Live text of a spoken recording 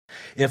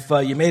If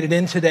you made it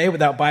in today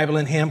without Bible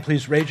in hand,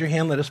 please raise your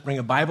hand. Let us bring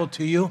a Bible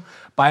to you.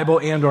 Bible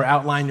and or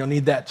outline, you'll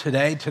need that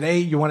today. Today,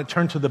 you want to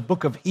turn to the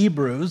book of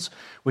Hebrews,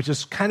 which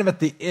is kind of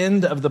at the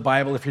end of the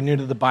Bible. If you're new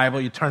to the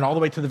Bible, you turn all the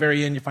way to the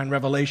very end, you find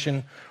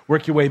Revelation,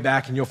 work your way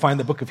back, and you'll find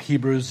the book of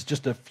Hebrews,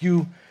 just a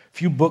few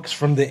books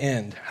from the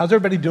end. How's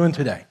everybody doing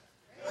today?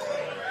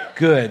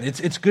 Good.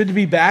 It's good to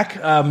be back.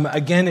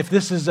 Again, if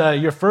this is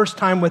your first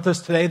time with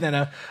us today, then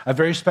a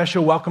very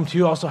special welcome to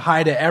you. Also,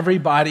 hi to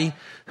everybody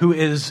who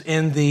is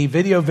in the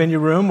video venue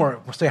room, or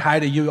we'll say hi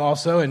to you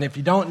also. And if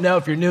you don't know,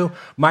 if you're new,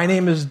 my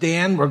name is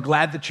Dan. We're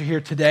glad that you're here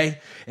today.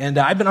 And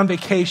I've been on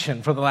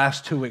vacation for the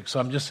last 2 weeks,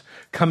 so I'm just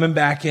coming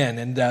back in.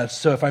 And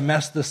so if I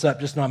mess this up,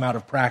 just know I'm out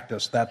of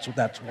practice. That's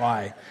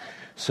why.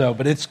 So,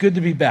 but it's good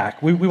to be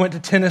back. We went to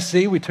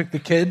Tennessee. We took the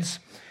kids.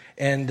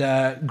 And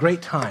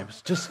great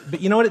times.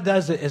 But you know what it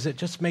does is it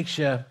just makes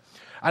you.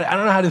 I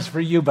don't know how it is for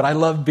you, but I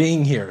love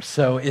being here.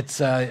 So it's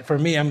for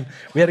me.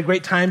 We had a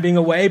great time being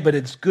away, but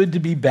it's good to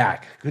be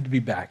back. Good to be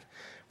back.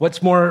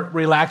 What's more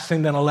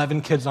relaxing than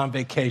 11 kids on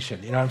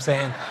vacation? You know what I'm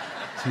saying?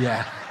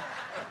 Yeah.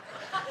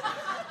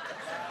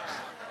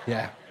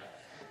 Yeah.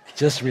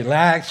 Just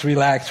relax.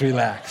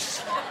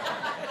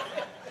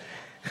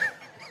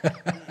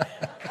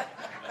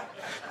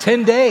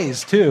 10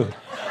 days too.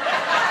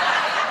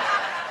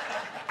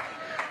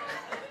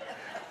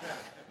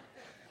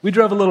 We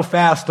drove a little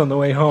fast on the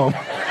way home.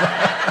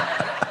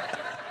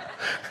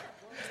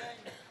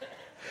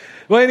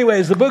 Well,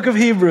 anyways, the book of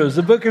Hebrews.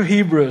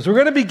 We're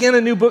going to begin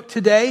a new book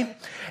today,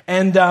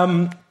 and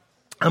I'm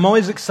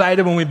always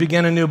excited when we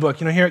begin a new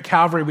book. You know, here at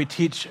Calvary, we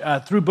teach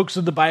through books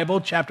of the Bible,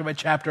 chapter by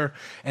chapter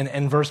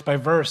and verse by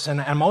verse,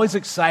 and I'm always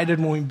excited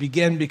when we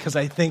begin because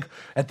I think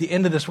at the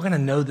end of this, we're going to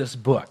know this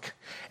book.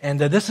 And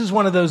this is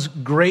one of those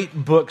great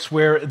books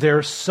where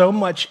there's so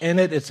much in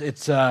it.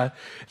 It's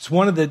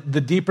one of the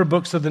deeper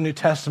books of the New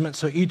Testament.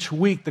 So each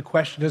week the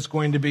question is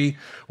going to be,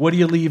 what do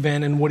you leave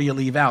in and what do you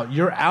leave out?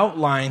 Your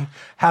outline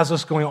has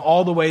us going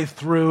all the way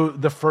through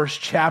the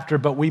first chapter,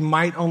 but we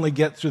might only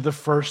get through the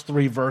first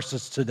 3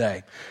 verses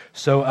today.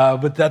 So,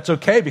 but that's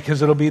okay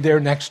because it'll be there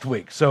next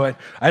week. So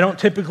I don't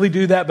typically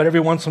do that, but every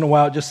once in a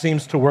while it just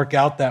seems to work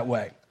out that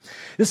way.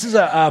 This is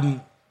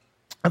a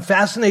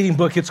fascinating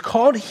book. It's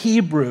called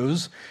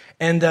Hebrews,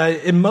 and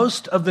in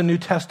most of the New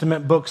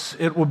Testament books,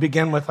 it will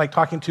begin with like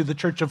talking to the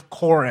church of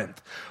Corinth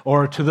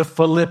or to the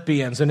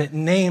Philippians, and it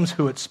names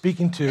who it's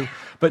speaking to,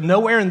 but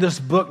nowhere in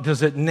this book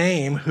does it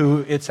name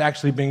who it's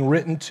actually being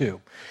written to.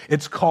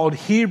 It's called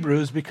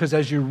Hebrews because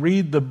as you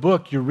read the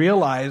book, you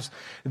realize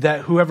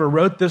that whoever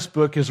wrote this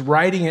book is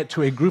writing it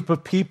to a group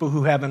of people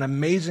who have an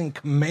amazing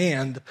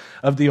command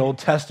of the Old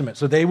Testament.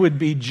 So they would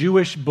be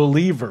Jewish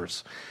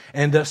believers.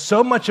 And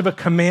so much of a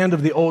command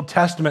of the Old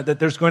Testament that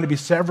there's going to be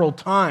several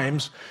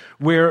times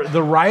where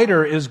the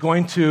writer is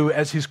going to,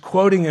 as he's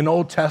quoting an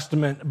Old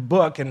Testament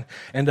book, and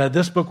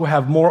this book will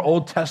have more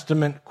Old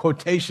Testament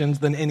quotations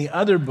than any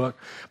other book,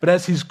 but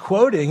as he's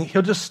quoting,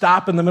 he'll just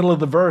stop in the middle of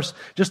the verse,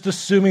 just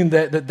assuming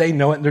that they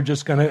know it and they're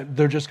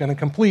just gonna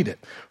complete it.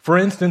 For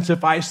instance,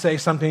 if I say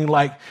something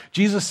like,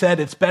 Jesus said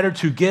it's better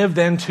to give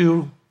than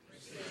to.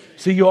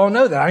 See, you all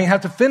know that. I don't even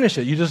have to finish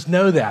it. You just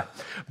know that.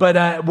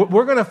 But what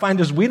we're going to find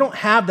is we don't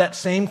have that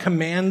same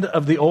command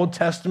of the Old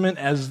Testament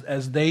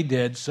as they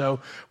did. So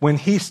when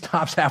he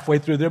stops halfway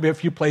through, there'll be a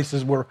few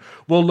places where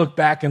we'll look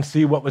back and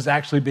see what was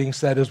actually being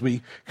said as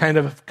we kind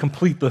of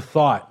complete the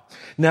thought.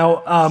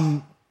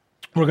 Now,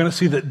 we're going to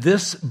see that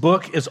this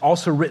book is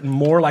also written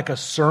more like a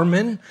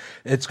sermon.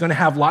 It's going to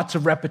have lots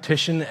of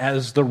repetition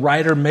as the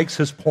writer makes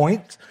his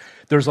point.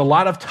 There's a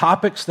lot of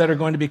topics that are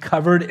going to be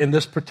covered in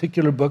this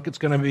particular book. It's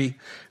going to be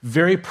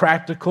very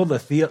practical. The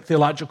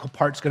theological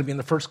part is going to be in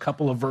the first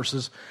couple of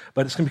verses,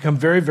 but it's going to become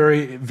very,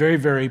 very, very,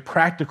 very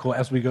practical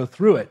as we go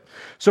through it.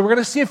 So we're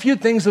going to see a few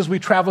things as we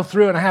travel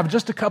through, and I have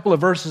just a couple of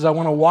verses I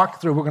want to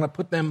walk through. We're going to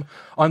put them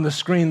on the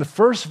screen. The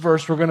first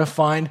verse, we're going to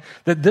find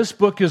that this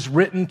book is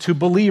written to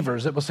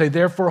believers. It will say,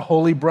 therefore,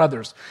 holy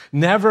brothers.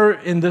 Never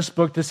in this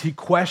book does he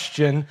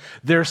question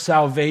their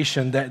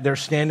salvation, that they're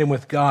standing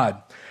with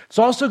God. It's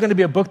also going to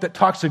be a book that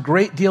talks a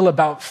great deal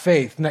about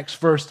faith. Next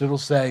verse, it'll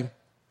say,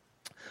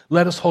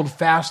 let us hold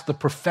fast the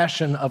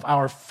profession of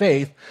our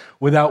faith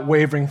without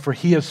wavering, for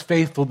he is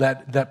faithful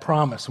that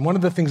promise. And one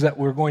of the things that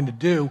we're going to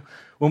do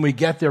when we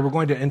get there, we're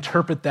going to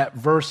interpret that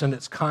verse in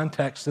its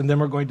context, and then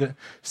we're going to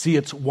see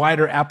its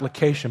wider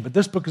application. But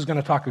this book is going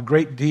to talk a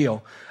great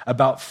deal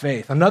about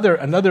faith.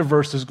 Another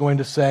verse is going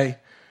to say,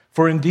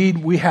 for indeed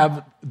we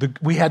had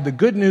the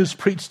good news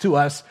preached to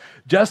us,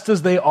 just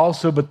as they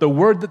also, but the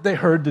word that they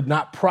heard did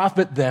not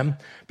profit them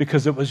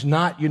because it was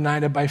not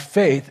united by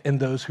faith in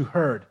those who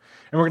heard.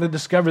 And we're going to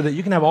discover that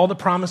you can have all the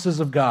promises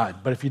of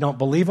God, but if you don't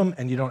believe them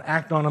and you don't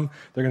act on them,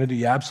 they're going to do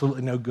you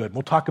absolutely no good.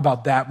 We'll talk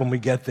about that when we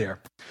get there.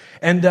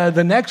 And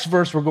the next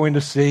verse we're going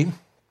to see,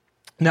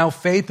 now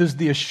faith is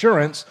the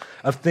assurance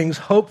of things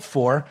hoped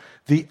for,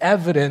 the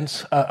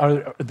evidence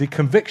or the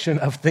conviction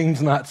of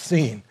things not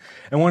seen.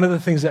 And one of the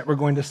things that we're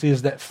going to see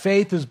is that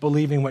faith is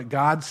believing what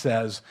God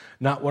says,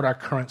 not what our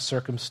current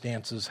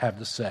circumstances have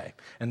to say.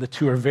 And the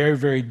two are very,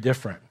 very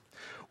different.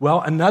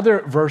 Well,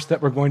 another verse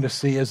that we're going to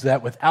see is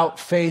that without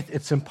faith,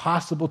 it's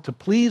impossible to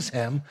please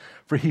him,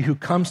 for he who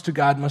comes to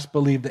God must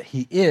believe that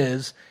he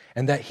is,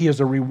 and that he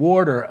is a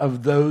rewarder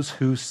of those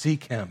who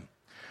seek him.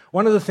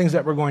 One of the things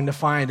that we're going to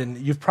find, and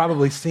you've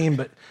probably seen,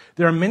 but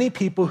there are many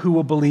people who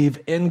will believe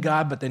in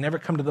God, but they never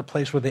come to the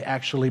place where they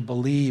actually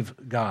believe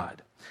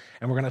God.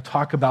 And we're going to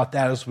talk about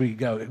that as we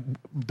go.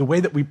 The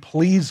way that we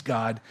please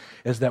God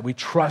is that we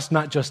trust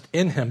not just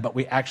in him, but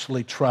we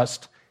actually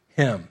trust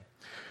him.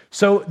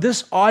 So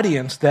this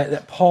audience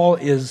that Paul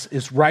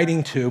is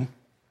writing to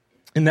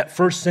in that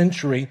first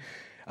century,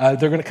 they're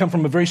going to come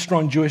from a very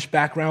strong Jewish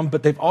background,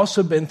 but they've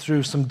also been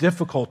through some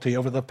difficulty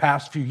over the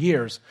past few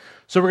years.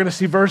 So we're going to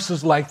see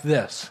verses like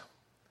this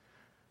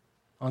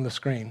on the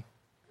screen.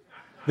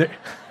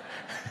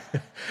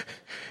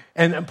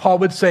 And Paul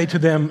would say to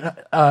them,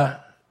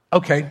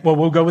 okay, well,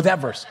 we'll go with that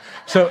verse.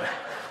 So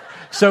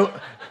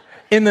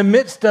in the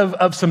midst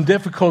of some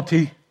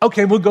difficulty,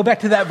 okay, we'll go back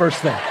to that verse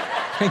then.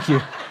 Thank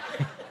you.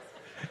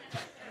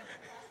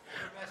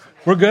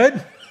 We're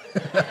good?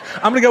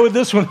 I'm going to go with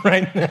this one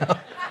right now.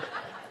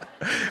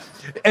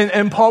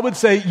 And Paul would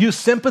say, you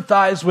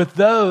sympathize with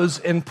those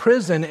in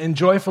prison and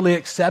joyfully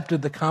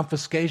accepted the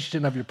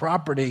confiscation of your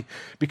property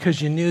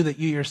because you knew that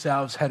you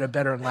yourselves had a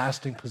better and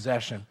lasting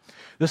possession.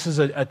 This is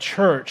a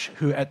church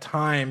who at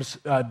times,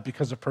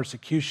 because of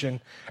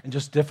persecution and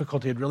just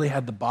difficulty, had really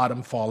had the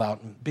bottom fall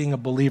out. And being a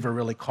believer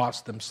really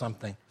cost them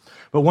something.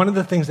 But one of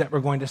the things that we're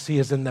going to see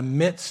is in the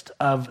midst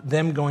of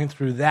them going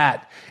through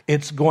that,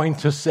 it's going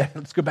to say,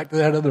 let's go back to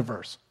that other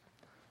verse.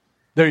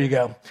 There you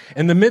go.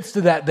 In the midst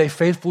of that, they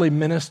faithfully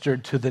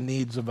ministered to the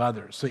needs of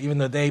others. So even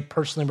though they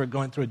personally were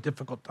going through a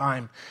difficult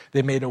time,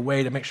 they made a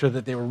way to make sure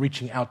that they were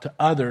reaching out to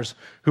others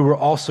who were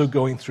also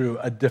going through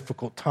a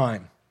difficult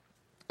time.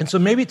 And so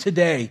maybe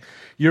today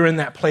you're in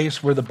that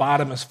place where the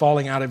bottom is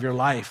falling out of your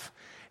life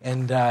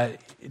and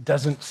it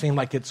doesn't seem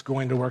like it's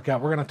going to work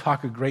out. We're going to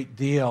talk a great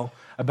deal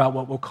about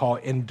what we'll call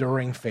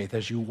enduring faith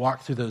as you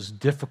walk through those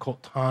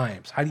difficult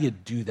times. How do you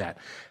do that?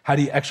 How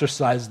do you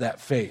exercise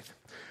that faith?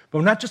 But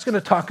we're not just going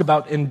to talk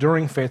about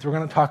enduring faith. We're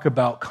going to talk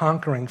about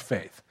conquering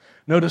faith.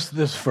 Notice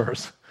this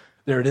verse.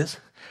 There it is.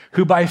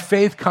 Who by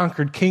faith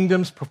conquered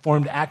kingdoms,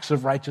 performed acts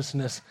of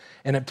righteousness,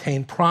 and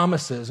obtained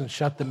promises and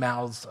shut the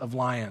mouths of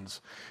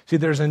lions. See,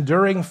 there's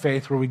enduring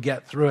faith where we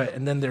get through it,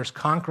 and then there's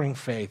conquering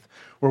faith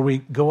where we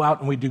go out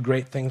and we do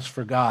great things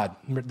for God.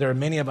 There are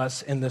many of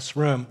us in this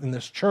room, in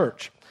this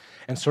church,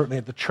 and certainly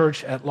at the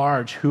church at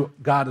large, who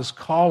God is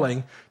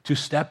calling to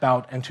step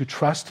out and to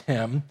trust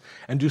him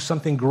and do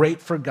something great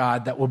for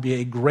God that will be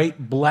a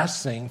great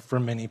blessing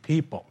for many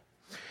people.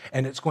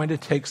 And it's going to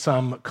take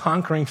some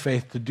conquering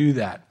faith to do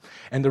that.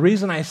 And the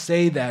reason I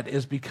say that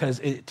is because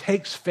it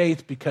takes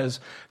faith, because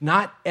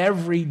not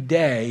every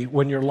day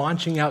when you're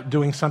launching out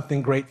doing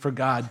something great for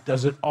God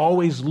does it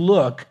always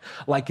look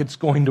like it's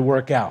going to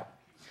work out.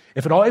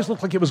 If it always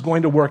looked like it was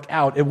going to work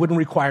out, it wouldn't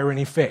require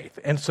any faith.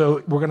 And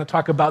so we're going to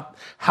talk about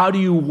how do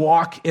you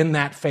walk in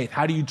that faith?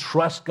 How do you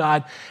trust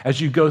God as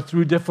you go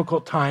through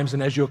difficult times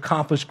and as you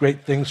accomplish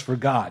great things for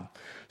God?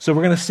 So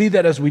we're going to see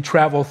that as we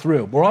travel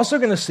through. We're also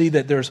going to see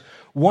that there's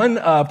one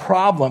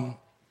problem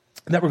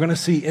that we're going to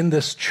see in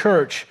this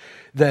church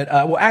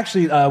that,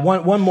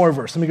 one more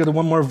verse. Let me go to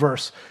one more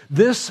verse.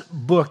 This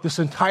book, this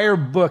entire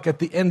book, at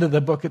the end of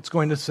the book, it's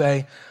going to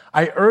say,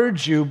 I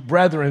urge you,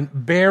 brethren,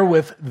 bear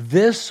with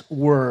this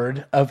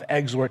word of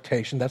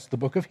exhortation. That's the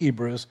book of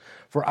Hebrews.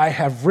 For I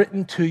have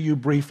written to you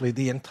briefly.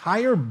 The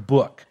entire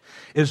book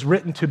is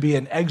written to be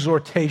an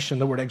exhortation.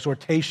 The word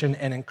exhortation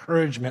and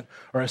encouragement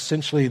are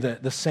essentially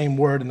the same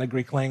word in the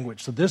Greek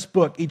language. So this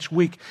book each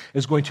week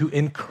is going to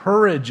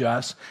encourage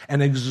us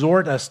and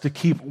exhort us to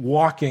keep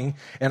walking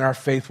in our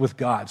faith with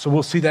God. So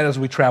we'll see that as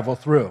we travel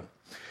through.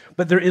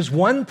 But there is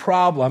one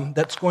problem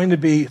that's going to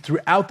be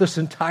throughout this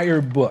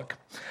entire book.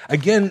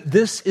 Again,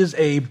 this is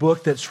a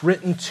book that's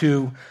written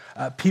to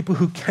people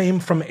who came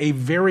from a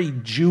very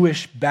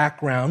Jewish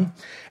background.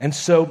 And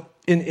so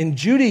in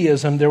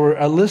Judaism, there were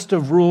a list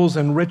of rules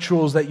and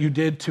rituals that you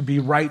did to be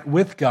right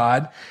with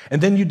God,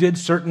 and then you did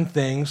certain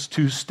things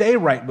to stay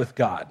right with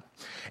God.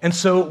 And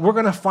so we're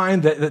going to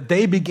find that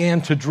they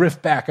began to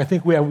drift back. I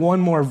think we have one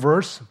more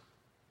verse.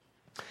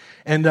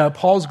 And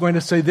Paul's going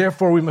to say,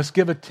 therefore, we must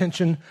give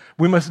attention,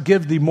 we must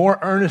give the more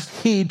earnest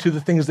heed to the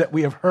things that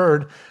we have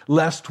heard,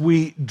 lest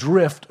we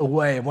drift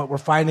away. And what we're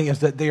finding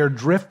is that they are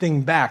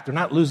drifting back. They're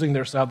not losing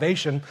their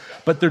salvation,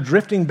 but they're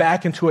drifting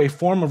back into a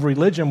form of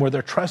religion where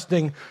they're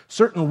trusting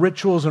certain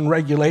rituals and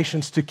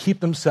regulations to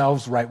keep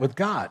themselves right with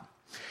God.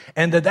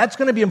 And that's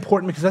going to be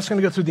important because that's going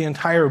to go through the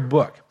entire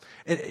book.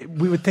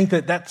 We would think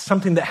that that's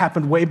something that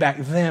happened way back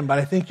then, but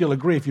I think you'll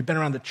agree, if you've been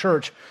around the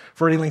church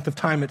for any length of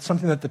time, it's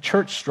something that the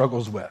church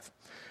struggles with.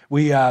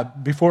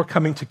 Before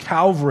coming to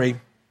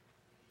Calvary,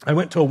 I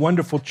went to a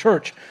wonderful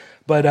church,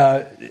 but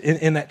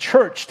in that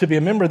church, to be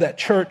a member of that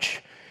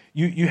church,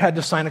 you had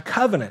to sign a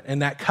covenant,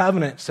 and that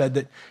covenant said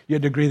that you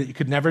had to agree that you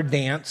could never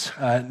dance,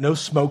 no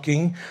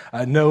smoking,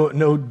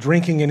 no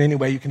drinking in any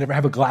way. You could never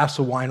have a glass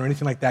of wine or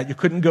anything like that. You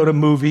couldn't go to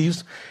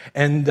movies,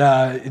 and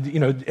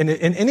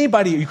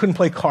anybody, you couldn't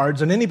play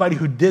cards, and anybody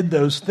who did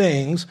those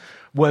things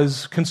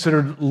was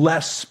considered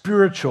less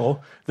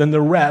spiritual than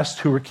the rest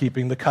who were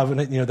keeping the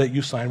covenant, that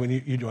you signed when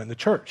you joined the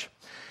church.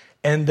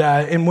 And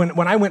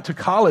when I went to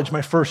college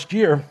my first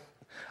year,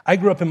 I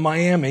grew up in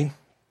Miami,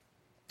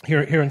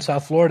 here in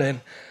South Florida,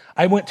 and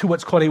I went to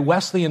what's called a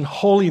Wesleyan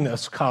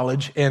Holiness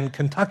College in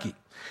Kentucky.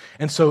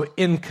 And so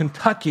in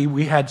Kentucky,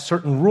 we had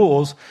certain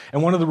rules,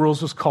 and one of the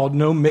rules was called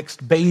no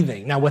mixed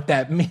bathing. Now, what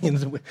that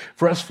means,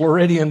 for us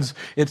Floridians,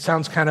 it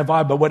sounds kind of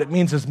odd, but what it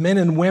means is men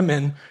and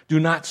women do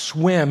not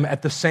swim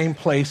at the same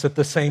place at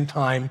the same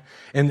time,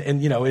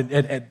 and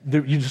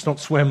you just don't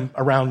swim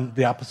around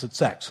the opposite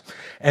sex.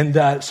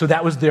 And so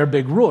that was their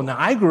big rule. Now,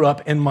 I grew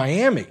up in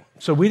Miami,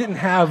 so we didn't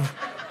have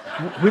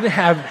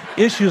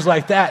issues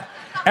like that.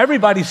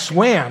 Everybody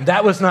swam.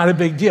 That was not a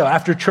big deal.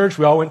 After church,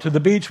 we all went to the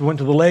beach, we went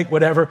to the lake,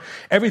 whatever.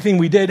 Everything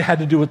we did had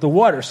to do with the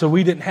water, so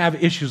we didn't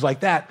have issues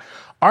like that.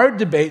 Our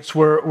debates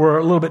were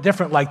a little bit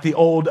different, like the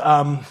old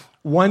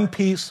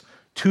one-piece,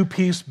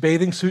 two-piece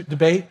bathing suit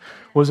debate.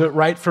 Was it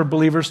right for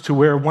believers to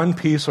wear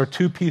one-piece or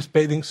two-piece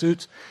bathing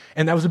suits?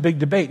 And that was a big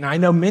debate. Now, I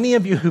know many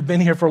of you who've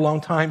been here for a long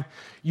time,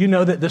 you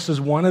know that this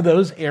is one of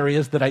those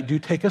areas that I do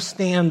take a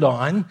stand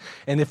on.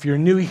 And if you're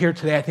new here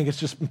today, I think it's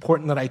just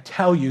important that I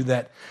tell you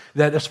that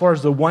as far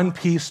as the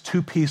one-piece,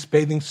 two-piece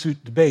bathing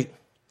suit debate,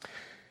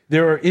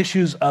 there are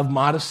issues of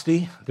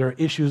modesty, there are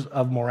issues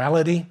of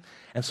morality,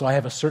 and so I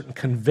have a certain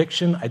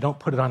conviction. I don't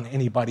put it on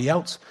anybody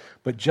else,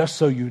 but just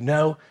so you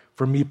know,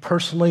 for me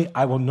personally,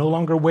 I will no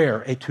longer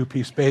wear a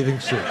two-piece bathing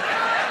suit.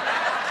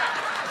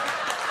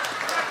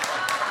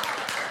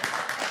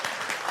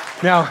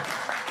 Now,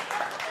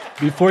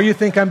 before you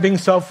think I'm being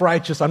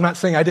self-righteous, I'm not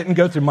saying I didn't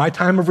go through my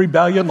time of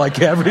rebellion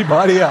like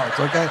everybody else,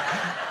 okay?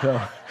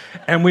 So,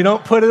 and we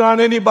don't put it on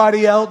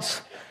anybody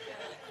else.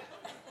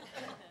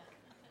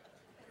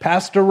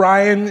 Pastor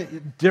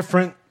Ryan,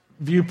 different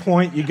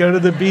viewpoint. You go to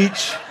the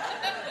beach,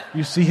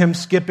 you see him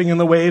skipping in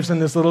the waves in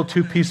this little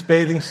two-piece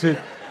bathing suit.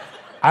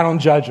 I don't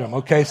judge him,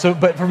 okay? So,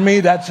 but for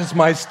me, that's just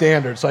my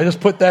standard. So I just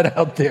put that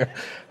out there,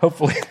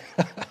 hopefully.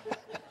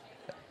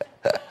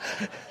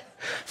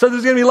 So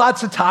there's going to be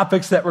lots of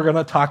topics that we're going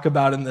to talk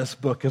about in this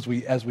book as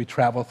we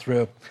travel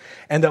through.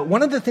 And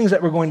one of the things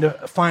that we're going to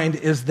find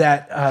is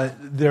that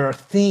there are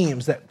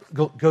themes that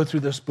go through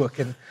this book.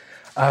 And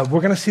we're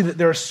going to see that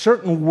there are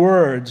certain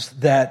words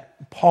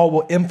that Paul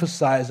will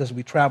emphasize as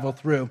we travel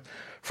through.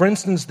 For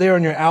instance, there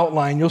in your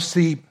outline, you'll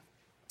see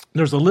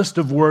there's a list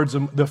of words.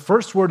 And the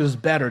first word is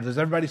better. Does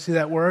everybody see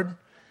that word?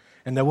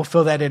 And then we'll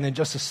fill that in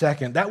just a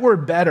second. That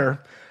word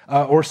better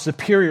or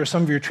superior,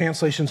 some of your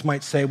translations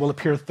might say, will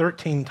appear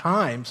 13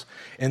 times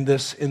in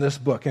this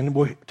book. And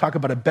we'll talk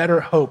about a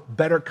better hope,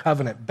 better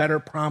covenant, better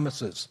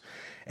promises.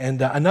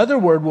 And another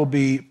word will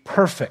be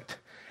perfect.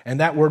 And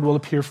that word will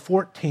appear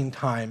 14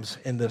 times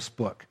in this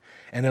book.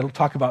 And it'll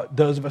talk about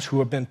those of us who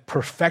have been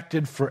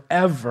perfected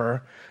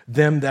forever,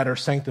 them that are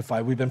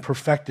sanctified. We've been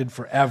perfected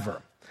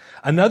forever.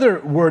 Another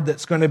word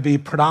that's going to be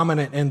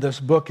predominant in this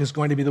book is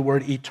going to be the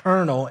word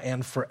eternal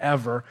and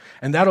forever.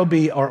 And that'll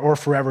be, or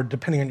forever,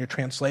 depending on your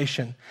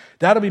translation.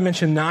 That'll be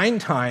mentioned 9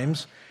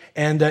 times.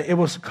 And it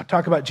will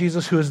talk about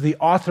Jesus, who is the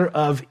author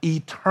of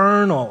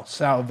eternal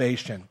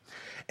salvation.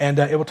 And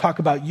it will talk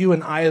about you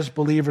and I as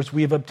believers.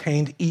 We have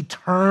obtained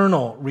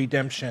eternal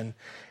redemption.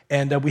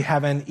 And we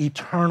have an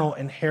eternal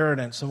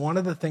inheritance. And one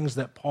of the things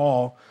that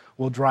Paul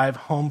will drive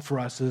home for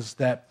us is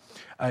that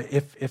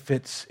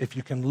if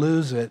you can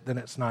lose it, then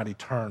it's not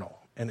eternal.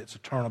 And it's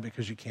eternal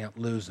because you can't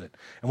lose it.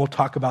 And we'll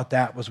talk about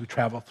that as we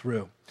travel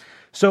through.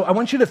 So I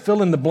want you to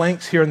fill in the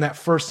blanks here in that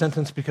first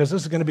sentence because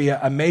this is going to be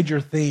a major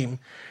theme.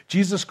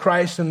 Jesus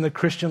Christ in the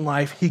Christian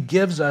life, he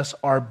gives us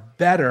our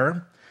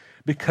better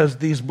because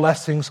these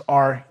blessings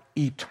are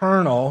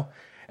eternal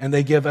and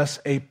they give us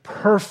a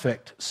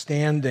perfect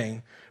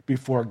standing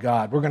before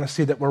God. We're going to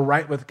see that we're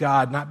right with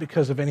God not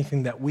because of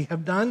anything that we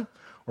have done.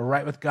 We're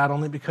right with God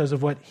only because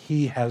of what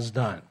he has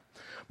done.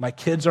 My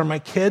kids are my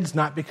kids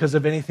not because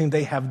of anything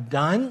they have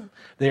done.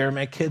 They are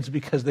my kids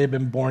because they've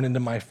been born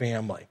into my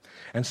family.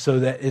 And so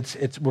that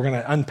we're going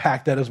to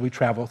unpack that as we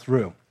travel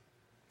through.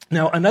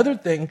 Now, another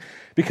thing,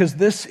 because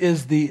this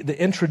is the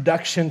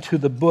introduction to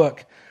the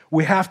book,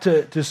 we have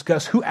to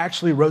discuss who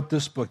actually wrote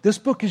this book. This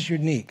book is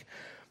unique.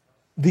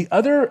 The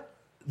other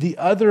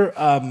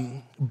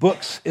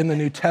books in the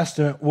New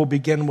Testament will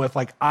begin with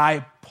like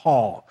I,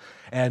 Paul.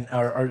 And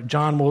or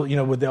John will,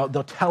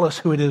 they'll tell us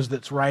who it is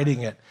that's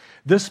writing it.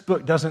 This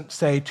book doesn't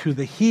say to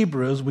the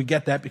Hebrews. We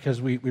get that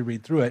because we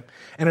read through it.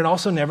 And it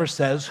also never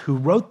says who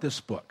wrote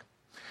this book.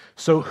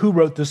 So who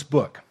wrote this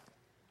book?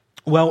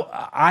 Well,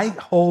 I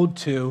hold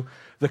to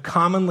the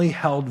commonly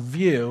held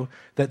view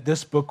that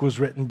this book was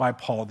written by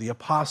Paul the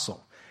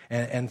Apostle.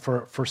 and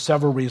for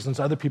several reasons.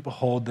 Other people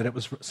hold that it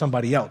was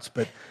somebody else.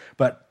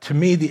 But to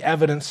me, the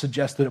evidence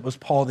suggests that it was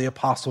Paul the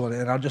Apostle,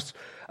 and I'll just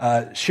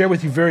share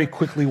with you very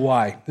quickly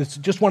why. It's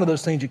just one of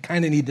those things you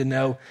kind of need to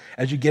know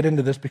as you get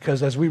into this,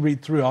 because as we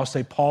read through, I'll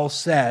say Paul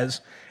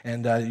says,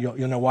 and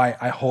you'll know why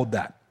I hold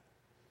that.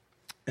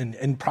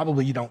 And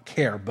probably you don't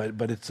care,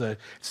 but it's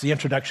the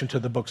introduction to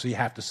the book, so you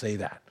have to say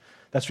that.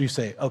 That's where you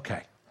say,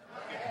 okay.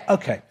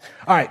 Okay.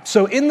 All right.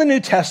 So in the New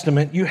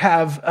Testament, you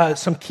have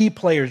some key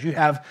players. You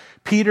have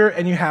Peter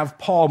and you have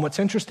Paul. And what's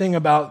interesting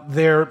about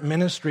their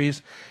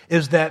ministries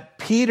is that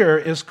Peter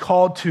is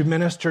called to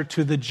minister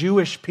to the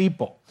Jewish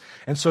people.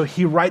 And so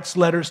he writes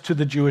letters to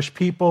the Jewish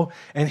people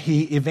and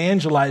he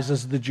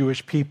evangelizes the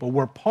Jewish people,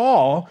 where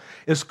Paul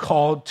is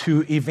called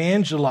to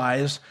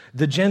evangelize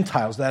the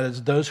Gentiles, that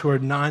is, those who are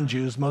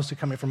non-Jews, mostly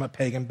coming from a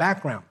pagan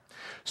background.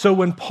 So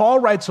when Paul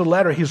writes a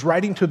letter, he's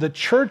writing to the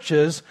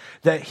churches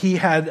that he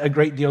had a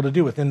great deal to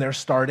do with in their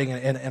starting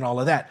and all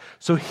of that.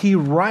 So he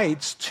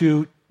writes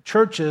to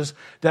churches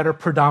that are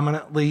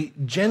predominantly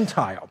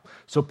Gentile.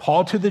 So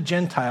Paul to the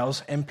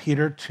Gentiles and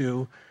Peter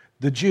to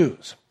the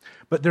Jews.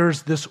 But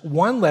there's this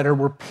one letter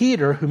where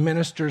Peter, who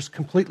ministers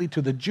completely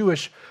to the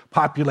Jewish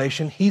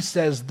population, he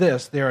says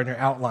this there in your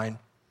outline.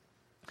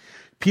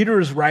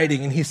 Peter is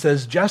writing and he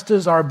says, just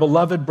as our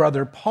beloved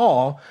brother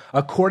Paul,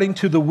 according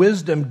to the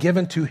wisdom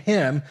given to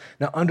him,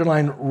 now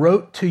underline,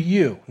 wrote to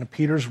you. Now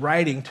Peter's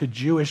writing to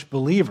Jewish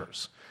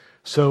believers.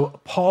 So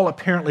Paul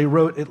apparently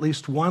wrote at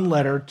least one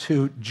letter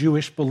to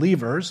Jewish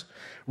believers,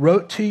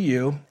 wrote to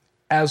you,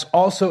 as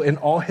also in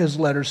all his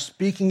letters,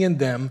 speaking in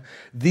them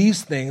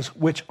these things,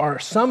 which are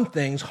some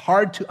things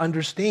hard to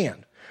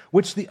understand,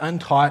 which the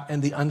untaught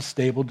and the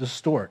unstable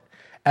distort,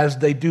 as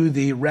they do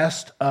the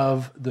rest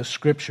of the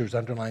scriptures,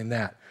 underline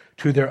that,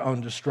 to their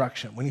own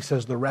destruction. When he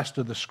says the rest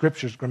of the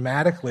scriptures,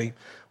 grammatically,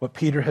 what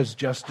Peter has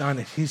just done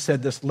is he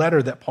said this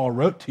letter that Paul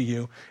wrote to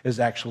you is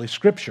actually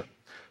scripture.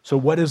 So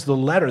what is the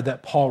letter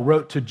that Paul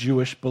wrote to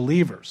Jewish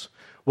believers?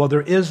 Well,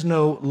 there is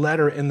no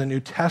letter in the New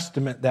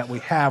Testament that we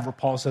have where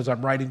Paul says,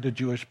 I'm writing to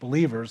Jewish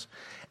believers.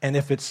 And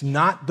if it's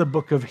not the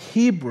book of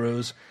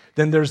Hebrews,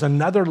 then there's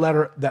another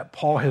letter that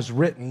Paul has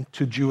written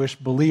to Jewish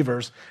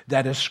believers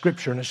that is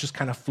scripture, and it's just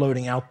kind of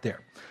floating out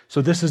there.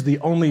 So this is the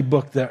only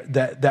book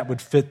that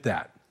would fit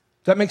that.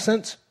 Does that make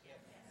sense?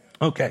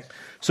 Okay.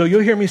 So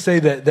you'll hear me say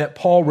that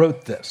Paul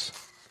wrote this.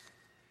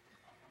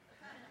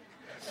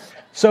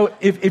 So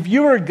if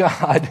you were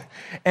God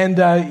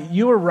and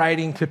you were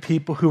writing to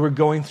people who were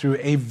going through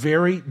a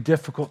very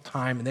difficult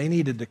time and they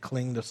needed to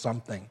cling to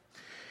something,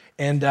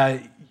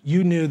 and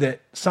you knew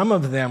that some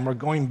of them were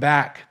going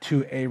back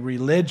to a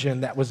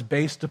religion that was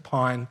based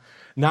upon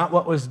not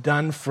what was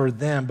done for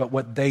them, but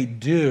what they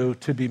do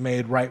to be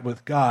made right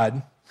with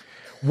God,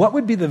 what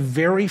would be the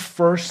very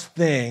first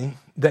thing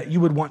that you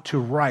would want to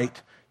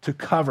write to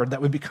cover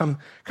that would become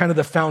kind of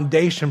the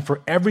foundation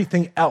for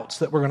everything else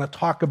that we're going to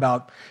talk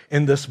about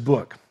in this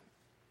book?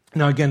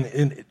 Now,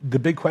 again, the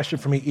big question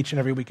for me each and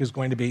every week is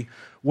going to be,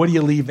 what do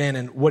you leave in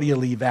and what do you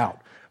leave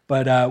out?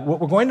 But what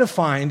we're going to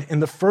find in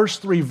the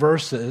first 3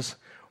 verses,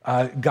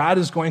 God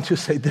is going to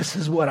say, this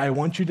is what I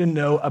want you to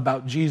know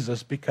about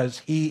Jesus because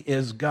he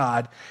is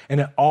God, and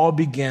it all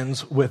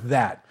begins with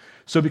that.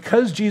 So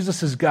because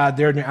Jesus is God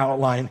there in your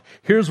outline,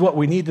 here's what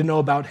we need to know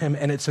about him,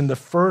 and it's in the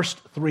first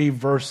 3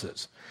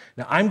 verses.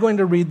 Now, I'm going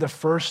to read the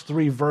first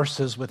 3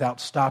 verses without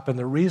stopping.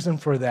 The reason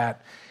for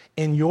that,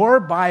 in your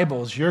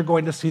Bibles, you're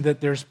going to see that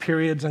there's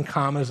periods and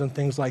commas and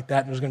things like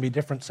that, and there's going to be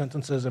different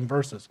sentences and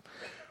verses.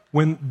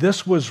 When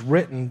this was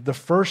written, the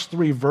first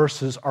 3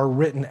 verses are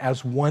written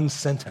as one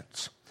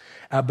sentence.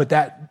 But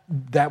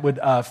that would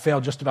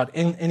fail just about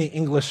in any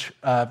English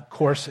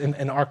course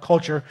in our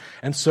culture.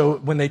 And so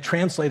when they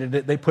translated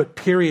it, they put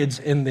periods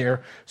in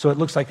there, so it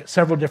looks like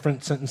several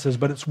different sentences,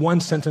 but it's one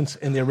sentence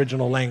in the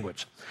original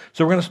language.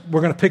 So we're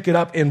going to pick it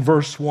up in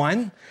verse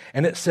 1,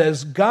 and it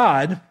says,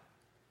 God,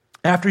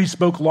 after he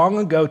spoke long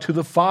ago to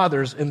the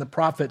fathers and the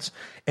prophets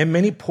in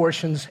many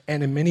portions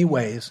and in many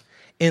ways,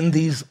 in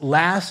these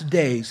last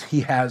days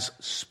he has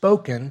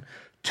spoken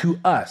to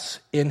us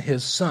in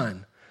his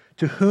Son,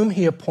 to whom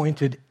he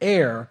appointed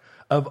heir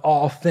of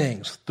all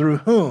things, through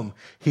whom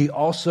he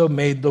also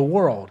made the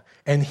world.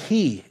 And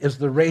he is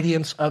the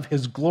radiance of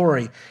his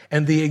glory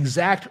and the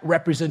exact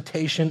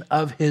representation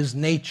of his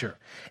nature,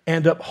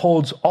 and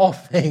upholds all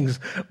things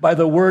by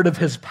the word of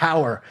his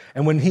power.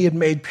 And when he had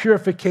made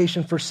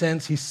purification for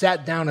sins, he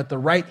sat down at the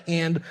right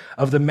hand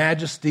of the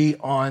majesty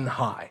on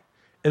high.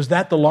 Is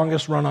that the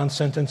longest run-on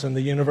sentence in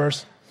the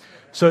universe?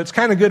 So it's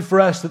kind of good for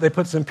us that they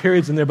put some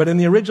periods in there, but in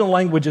the original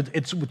language,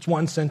 it's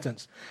one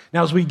sentence.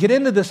 Now, as we get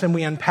into this and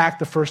we unpack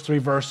the first 3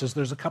 verses,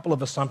 there's a couple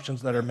of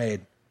assumptions that are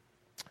made.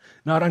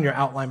 Not on your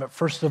outline, but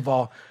first of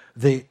all,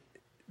 the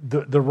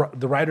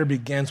writer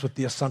begins with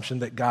the assumption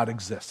that God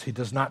exists. He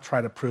does not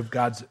try to prove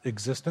God's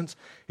existence.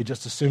 He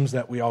just assumes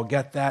that we all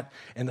get that.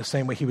 In the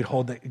same way he would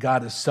hold that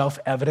God is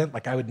self-evident,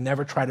 like I would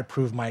never try to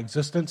prove my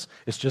existence.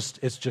 It's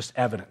just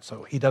evident.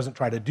 So he doesn't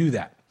try to do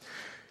that.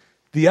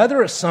 The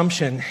other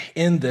assumption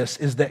in this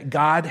is that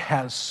God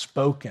has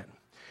spoken.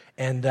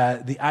 And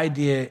the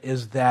idea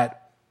is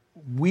that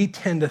we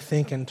tend to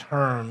think in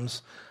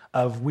terms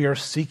of we are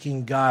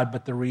seeking God,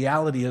 but the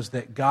reality is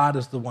that God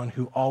is the one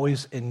who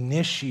always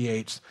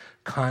initiates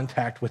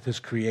contact with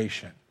his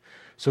creation.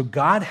 So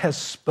God has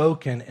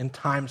spoken in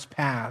times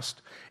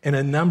past in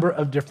a number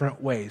of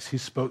different ways. He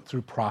spoke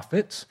through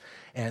prophets,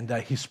 and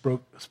he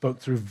spoke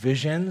through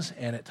visions,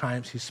 and at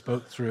times he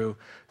spoke through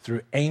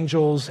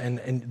angels, and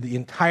the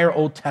entire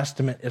Old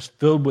Testament is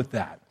filled with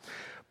that.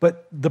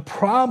 But the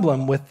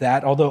problem with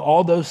that, although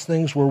all those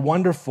things were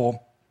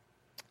wonderful,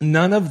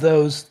 none of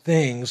those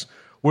things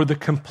were the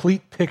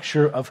complete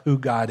picture of who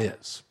God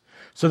is.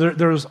 So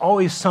there's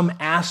always some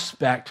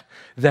aspect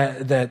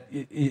that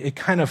it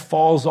kind of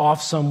falls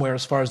off somewhere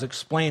as far as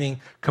explaining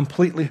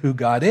completely who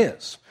God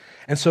is.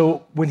 And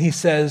so when he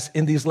says,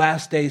 in these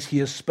last days, he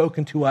has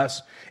spoken to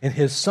us in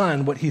his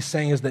Son, what he's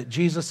saying is that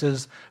Jesus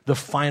is the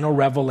final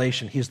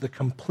revelation. He's the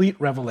complete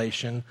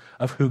revelation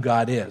of who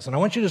God is. And I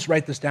want you to just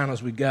write this down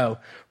as we go.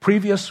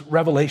 Previous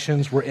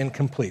revelations were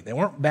incomplete. They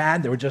weren't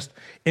bad, they were just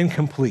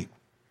incomplete.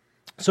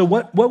 So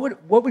what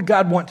would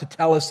God want to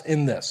tell us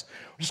in this?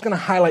 We're just going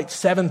to highlight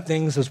 7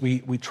 things as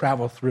we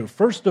travel through.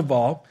 First of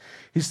all,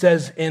 he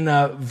says in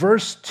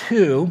verse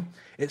 2,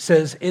 it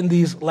says, in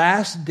these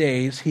last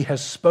days he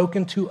has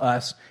spoken to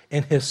us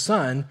in his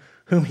Son,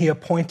 whom he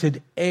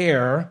appointed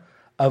heir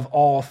of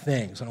all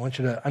things. And I want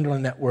you to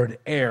underline that word,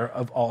 heir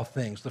of all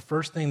things. The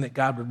first thing that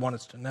God would want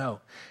us to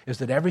know is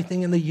that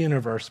everything in the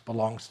universe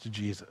belongs to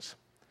Jesus.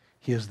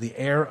 He is the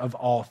heir of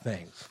all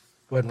things.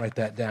 Go ahead and write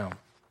that down.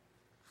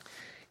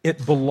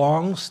 It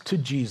belongs to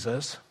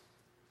Jesus,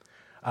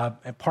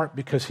 in part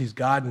because he's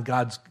God and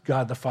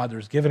God the Father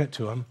has given it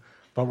to him,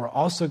 but we're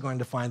also going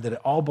to find that it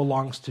all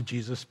belongs to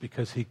Jesus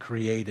because he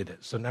created it.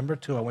 So number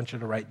 2, I want you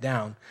to write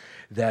down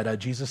that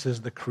Jesus is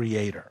the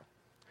creator.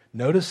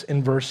 Notice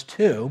in verse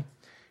 2,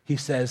 he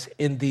says,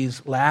 in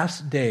these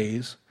last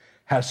days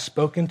has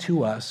spoken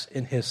to us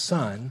in his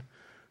Son,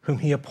 whom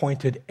he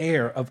appointed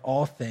heir of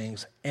all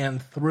things,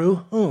 and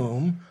through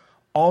whom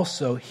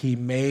also he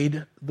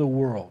made the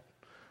world.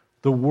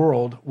 The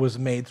world was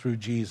made through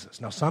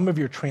Jesus. Now, some of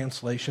your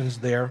translations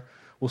there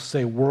will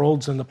say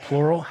worlds in the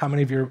plural. How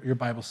many of your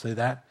Bibles say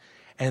that?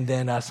 And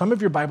then some of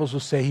your Bibles will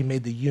say he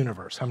made the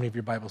universe. How many of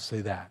your Bibles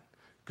say that?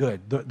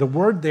 Good. The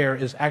word there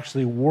is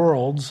actually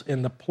worlds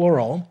in the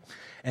plural.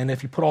 And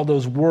if you put all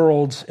those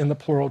worlds in the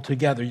plural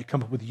together, you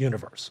come up with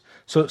universe.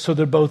 So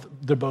they're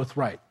both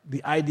right.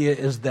 The idea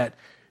is that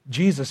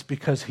Jesus,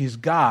 because he's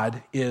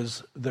God,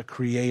 is the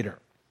creator.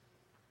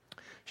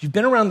 If you've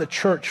been around the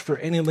church for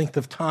any length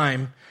of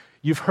time,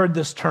 you've heard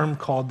this term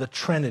called the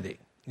Trinity.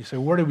 You say,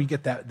 where do we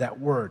get that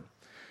word?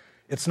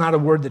 It's not a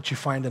word that you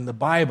find in the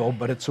Bible,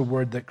 but it's a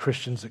word that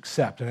Christians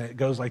accept. And it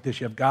goes like this.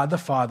 You have God the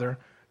Father,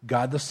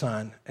 God the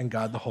Son, and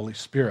God the Holy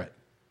Spirit.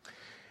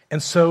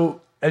 And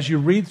so as you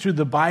read through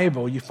the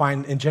Bible, you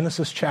find in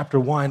Genesis chapter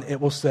 1, it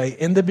will say,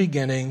 in the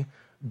beginning,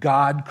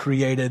 God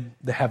created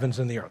the heavens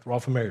and the earth. We're all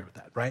familiar with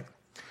that, right?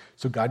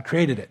 So God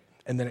created it.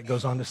 And then it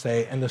goes on to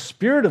say, and the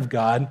Spirit of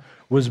God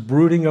was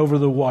brooding over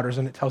the waters,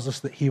 and it tells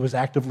us that he was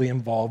actively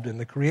involved in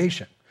the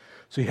creation.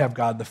 So you have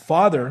God the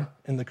Father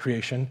in the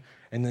creation,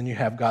 and then you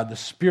have God the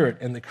Spirit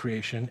in the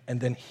creation.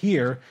 And then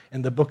here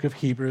in the book of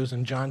Hebrews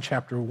in John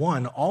chapter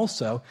 1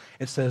 also,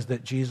 it says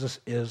that Jesus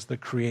is the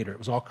creator. It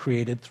was all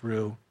created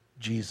through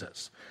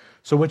Jesus.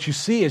 So what you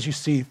see is you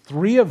see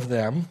 3 of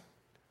them.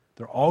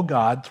 They're all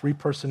God, 3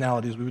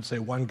 personalities. We would say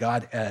one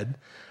Godhead.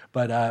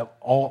 But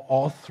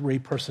all 3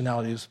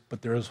 personalities,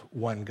 but there is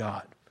one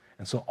God.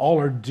 And so all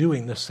are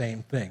doing the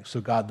same thing. So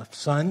God the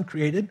Son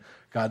created,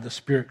 God the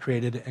Spirit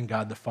created, and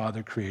God the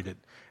Father created.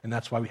 And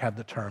that's why we have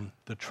the term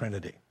the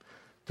Trinity.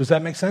 Does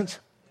that make sense?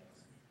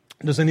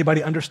 Does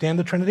anybody understand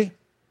the Trinity?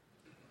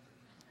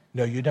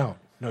 No, you don't.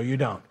 No, you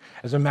don't.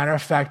 As a matter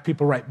of fact,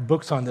 people write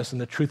books on this,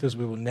 and the truth is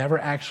we will never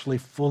actually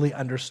fully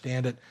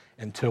understand it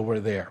until we're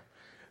there.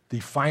 The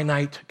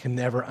finite can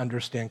never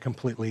understand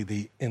completely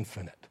the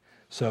infinite.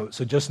 So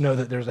just know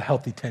that there's a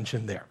healthy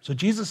tension there. So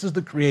Jesus is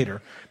the creator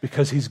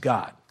because he's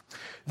God.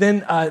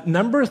 Then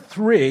number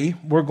 3,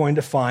 we're going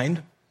to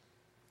find,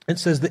 it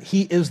says that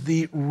he is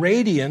the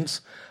radiance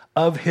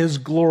of his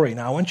glory.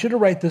 Now, I want you to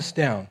write this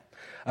down.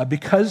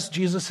 Because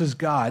Jesus is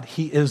God,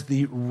 he is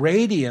the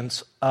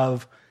radiance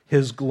of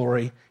his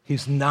glory.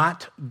 He's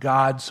not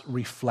God's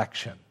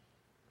reflection.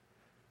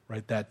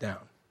 Write that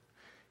down.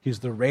 He's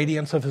the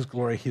radiance of his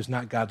glory. He's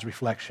not God's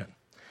reflection.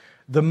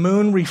 The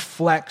moon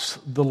reflects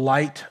the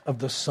light of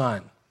the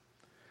sun,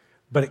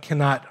 but it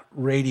cannot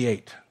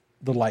radiate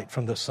the light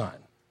from the sun.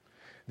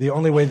 The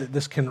only way that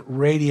this can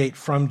radiate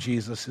from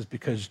Jesus is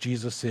because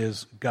Jesus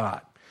is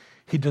God.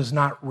 He does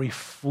not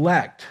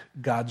reflect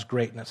God's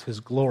greatness, his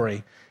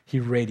glory. He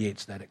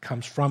radiates that. It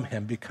comes from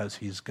him because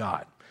he's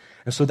God.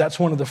 And so that's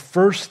one of the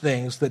first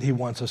things that he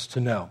wants us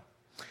to know.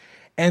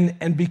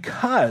 And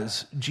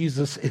because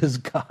Jesus is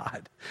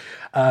God,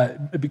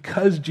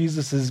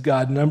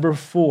 number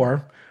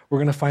 4, we're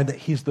going to find that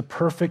he's the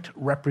perfect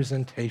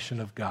representation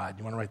of God.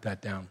 You want to write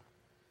that down.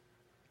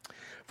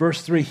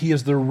 Verse 3, he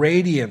is the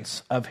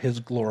radiance of his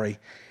glory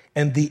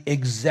and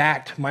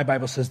my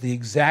Bible says, the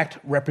exact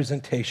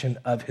representation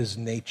of his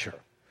nature.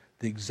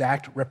 The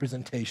exact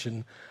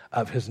representation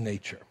of his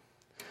nature.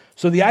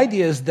 So the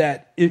idea is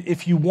that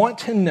if you want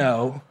to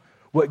know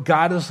what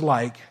God is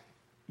like,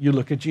 you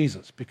look at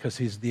Jesus, because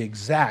he's the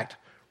exact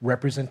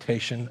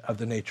representation of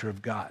the nature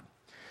of God.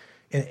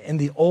 In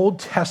the Old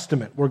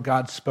Testament, where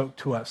God spoke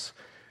to us,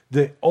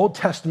 the Old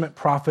Testament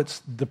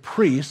prophets, the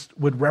priests,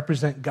 would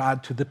represent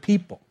God to the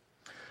people.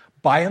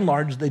 By and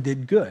large, they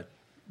did good,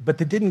 but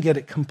they didn't get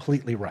it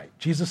completely right.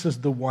 Jesus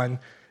is the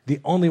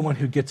only one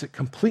who gets it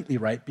completely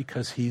right,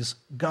 because he's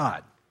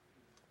God.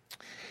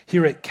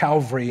 Here at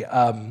Calvary,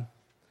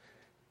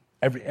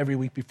 every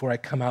week before I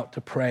come out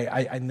to pray,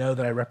 I know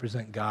that I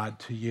represent God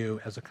to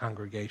you as a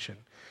congregation.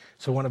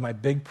 So one of my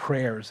big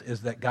prayers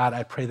is that, God,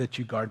 I pray that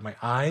you guard my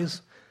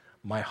eyes,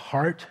 my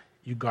heart,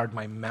 you guard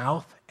my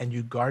mouth, and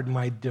you guard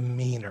my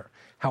demeanor,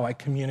 how I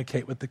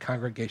communicate with the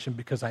congregation,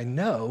 because I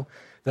know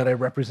that I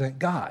represent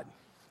God.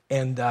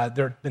 And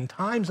there have been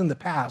times in the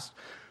past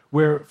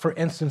where, for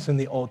instance, in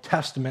the Old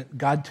Testament,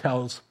 God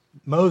tells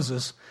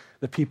Moses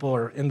the people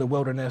are in the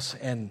wilderness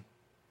and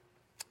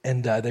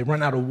they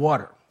run out of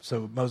water.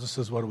 So Moses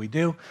says, what do we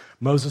do?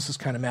 Moses is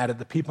kind of mad at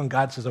the people, and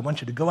God says, I want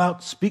you to go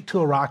out, speak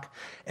to a rock,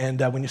 and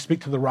when you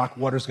speak to the rock,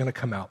 water's going to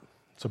come out.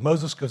 So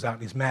Moses goes out,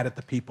 and he's mad at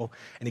the people,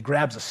 and he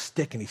grabs a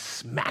stick, and he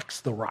smacks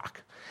the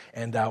rock,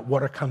 and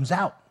water comes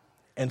out.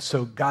 And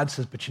so God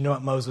says, but you know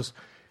what, Moses?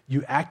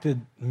 You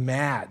acted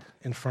mad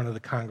in front of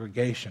the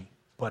congregation,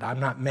 but I'm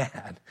not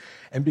mad.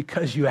 And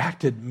because you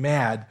acted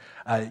mad,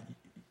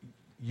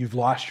 you've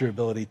lost your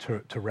ability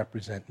to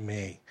represent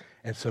me.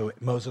 And so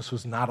Moses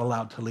was not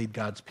allowed to lead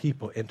God's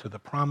people into the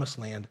promised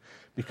land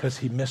because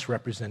he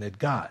misrepresented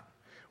God.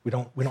 We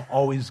don't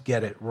always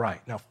get it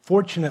right. Now,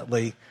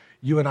 fortunately,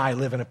 you and I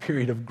live in a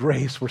period of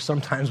grace where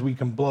sometimes we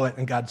can blow it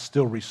and God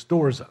still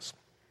restores us.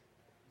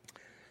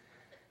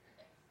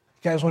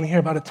 You guys want to hear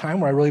about a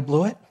time where I really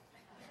blew it?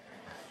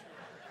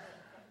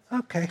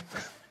 Okay.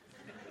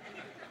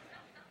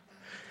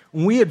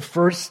 When we had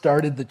first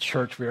started the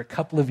church, we were a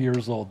couple of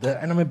years old,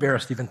 and I'm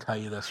embarrassed to even tell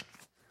you this.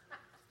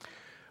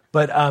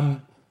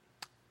 But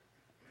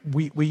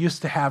we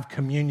used to have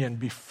communion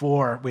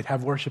before. We'd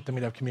have worship, then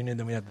we'd have communion,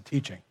 then we'd have the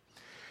teaching.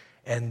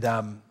 And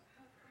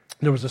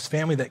there was this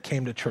family that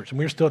came to church. And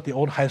we were still at the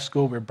old high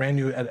school. We were brand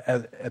new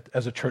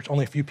as a church.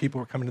 Only a few people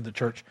were coming to the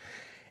church.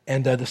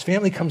 And this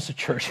family comes to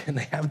church, and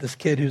they have this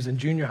kid who's in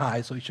junior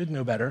high, so he should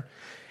know better.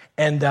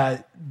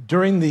 And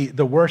during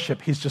the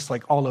worship, he's just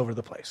like all over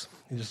the place.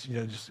 He's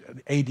just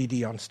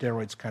ADD on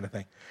steroids kind of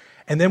thing.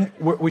 And then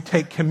we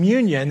take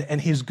communion,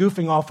 and he's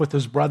goofing off with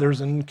his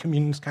brothers, and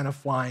communion's kind of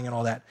flying and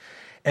all that.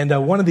 And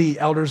one of the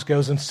elders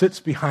goes and sits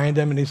behind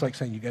him, and he's like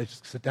saying, you guys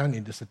just sit down,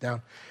 you need to sit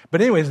down.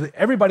 But anyways,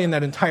 everybody in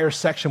that entire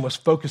section was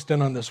focused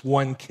in on this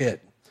one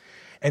kid,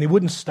 and he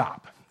wouldn't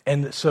stop.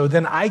 And so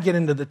then I get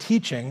into the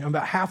teaching, I'm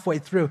about halfway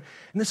through,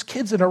 and this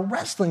kid's in a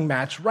wrestling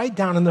match right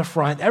down in the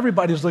front.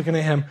 Everybody's looking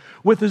at him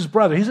with his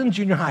brother. He's in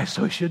junior high,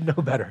 so he should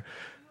know better.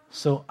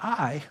 So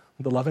I,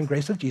 the love and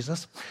grace of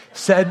Jesus,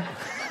 said,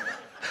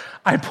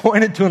 I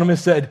pointed to him and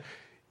said,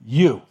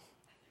 you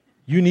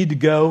need to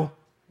go,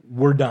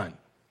 we're done.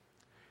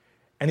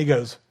 And he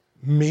goes,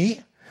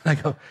 me? And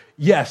I go,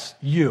 yes,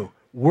 you.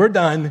 We're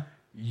done,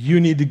 you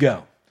need to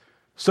go.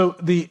 So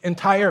the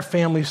entire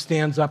family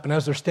stands up, and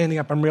as they're standing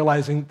up, I'm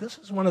realizing this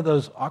is one of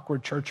those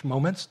awkward church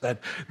moments that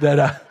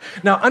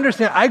now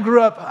understand, I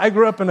grew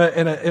up in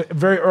a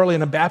very early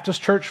in a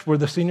Baptist church where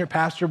the senior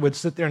pastor would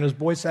sit there and his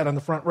boys sat on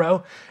the front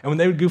row, and when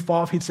they would goof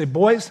off, he'd say,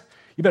 boys,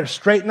 you better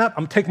straighten up.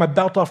 I'm going to take my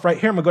belt off right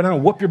here. I'm going to go down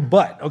and whoop your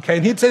butt, okay?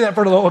 And he'd say that in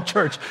front of the whole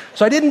church.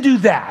 So I didn't do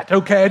that,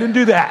 okay? I didn't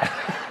do that.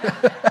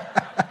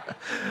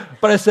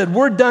 But I said,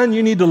 we're done.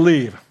 You need to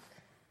leave.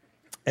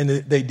 And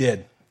they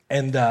did.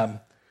 And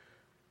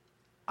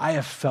I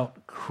have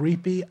felt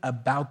creepy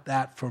about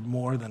that for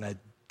more than a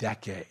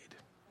decade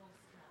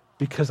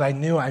because I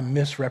knew I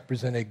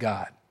misrepresented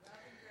God.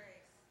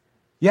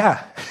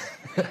 Yeah.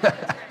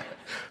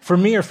 For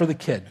me or for the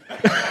kid?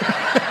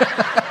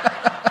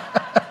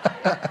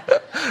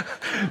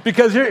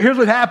 Because here's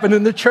what happened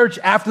in the church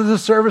after the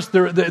service.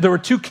 There were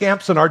two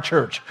camps in our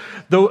church.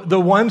 The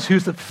ones who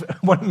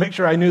wanted to make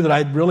sure I knew that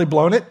I'd really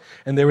blown it,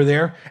 and they were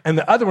there. And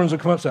the other ones would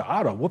come up and say,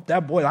 I'd have whooped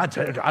that boy.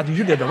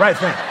 You did the right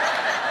thing.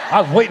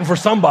 I was waiting for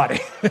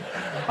somebody.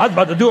 I was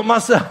about to do it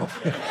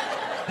myself.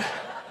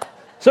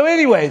 So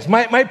anyways,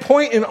 my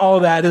point in all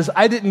of that is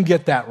I didn't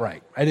get that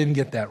right.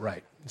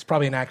 It's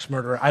probably an axe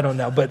murderer. I don't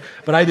know, but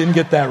I didn't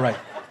get that right.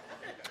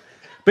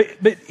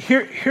 But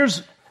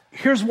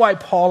here's why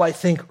Paul, I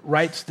think,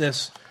 writes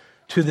this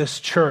to this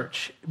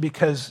church,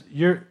 because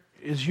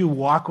as you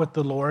walk with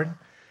the Lord,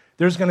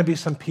 there's going to be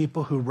some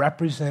people who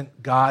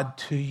represent God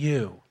to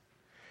you.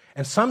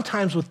 And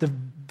sometimes with the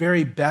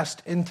very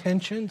best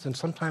intentions, and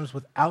sometimes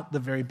without the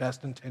very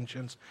best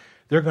intentions,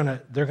 they're going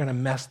to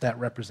mess that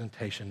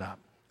representation up.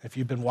 If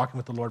you've been walking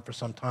with the Lord for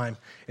some time,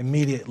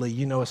 immediately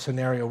you know a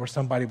scenario where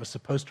somebody was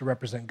supposed to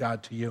represent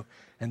God to you,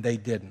 and they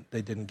didn't.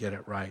 They didn't get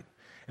it right.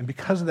 And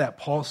because of that,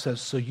 Paul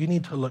says, so you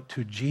need to look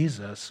to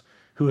Jesus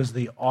who is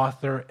the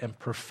author and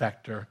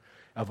perfecter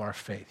of our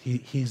faith.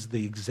 He's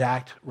the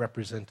exact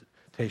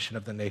representation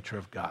of the nature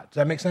of God. Does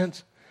that make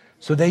sense?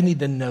 So they need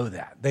to know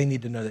that. They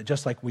need to know that,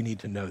 just like we need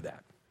to know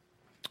that.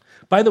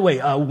 By the way,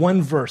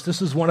 one verse.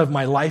 This is one of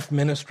my life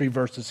ministry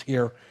verses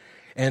here.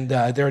 And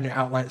there in your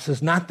outline, it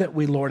says, not that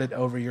we lord it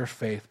over your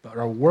faith, but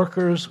are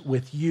workers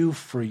with you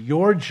for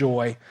your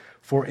joy,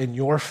 for in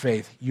your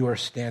faith you are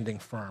standing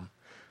firm.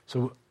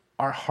 So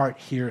our heart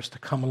here is to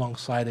come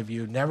alongside of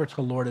you, never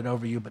to lord it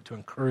over you, but to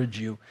encourage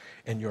you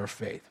in your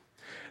faith.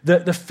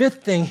 The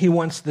fifth thing he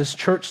wants this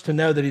church to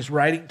know that he's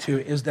writing to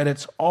is that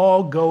it's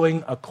all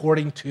going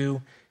according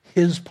to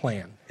his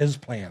plan, his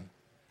plan.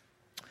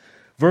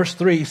 Verse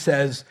 3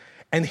 says,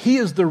 and he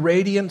is the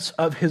radiance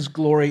of his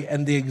glory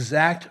and the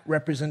exact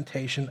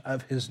representation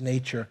of his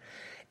nature.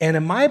 And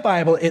in my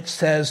Bible, it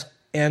says,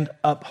 and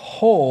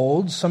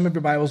upholds. Some of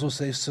your Bibles will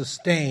say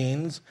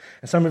sustains,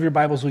 and some of your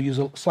Bibles will use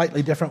a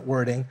slightly different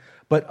wording,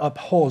 but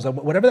upholds.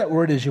 Whatever that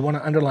word is, you want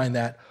to underline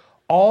that.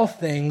 All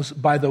things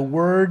by the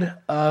word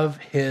of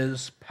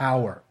his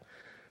power.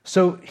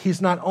 So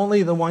he's not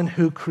only the one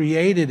who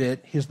created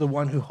it, he's the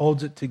one who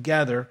holds it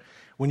together.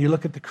 When you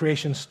look at the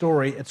creation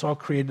story, it's all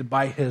created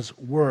by his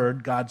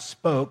word. God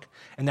spoke,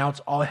 and now it's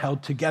all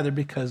held together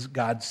because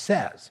God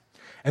says.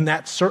 And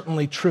that's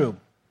certainly true.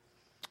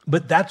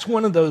 But that's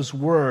one of those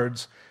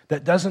words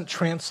that doesn't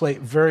translate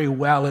very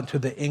well into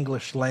the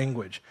English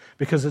language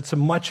because it's a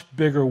much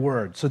bigger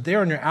word. So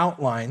there in your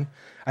outline,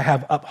 I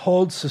have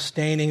uphold,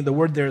 sustaining. The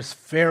word there is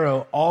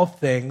pharaoh, all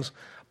things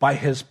by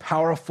his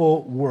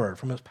powerful word,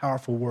 from his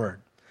powerful word.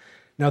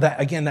 Now,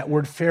 that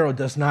word Pharaoh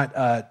does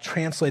not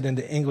translate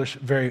into English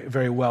very,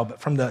 very well,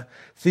 but from the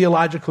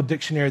Theological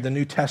Dictionary of the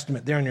New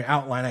Testament, there in your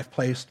outline I've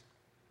placed,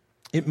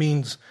 it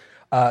means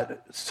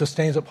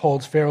sustains,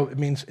 upholds, Pharaoh. It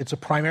means it's a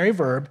primary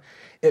verb.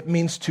 It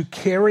means to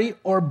carry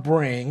or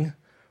bring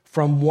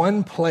from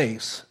one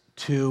place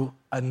to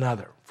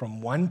another, from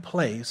one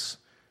place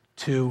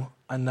to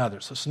another.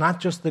 So it's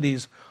not just that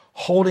he's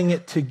holding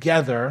it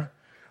together,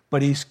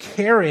 but he's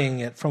carrying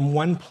it from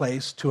one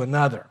place to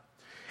another.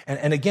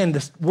 And again,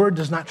 this word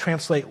does not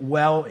translate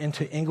well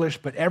into English,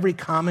 but every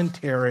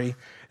commentary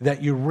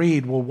that you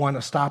read will want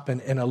to stop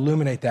and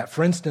illuminate that.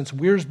 For instance,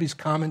 Wiersbe's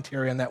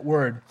commentary on that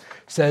word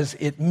says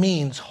it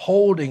means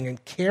holding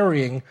and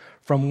carrying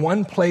from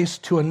one place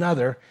to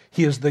another.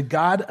 He is the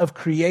God of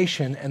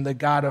creation and the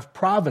God of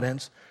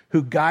providence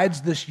who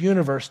guides this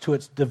universe to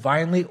its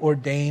divinely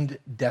ordained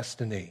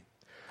destiny.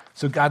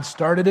 So God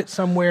started it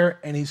somewhere,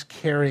 and he's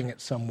carrying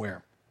it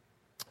somewhere.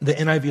 The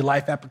NIV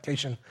Life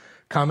Application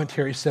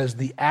commentary says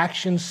the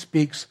action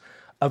speaks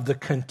of the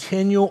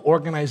continual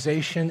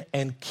organization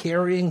and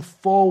carrying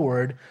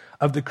forward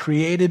of the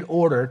created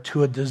order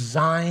to a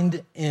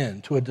designed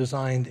end,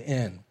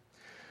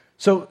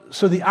 So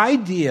the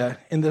idea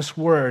in this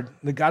word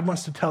that God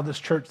wants to tell this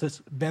church that's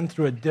been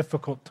through a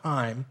difficult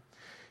time,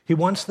 he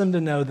wants them to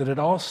know that it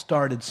all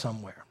started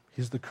somewhere.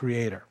 He's the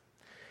creator.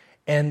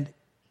 And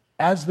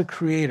as the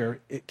creator,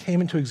 it came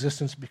into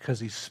existence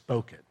because he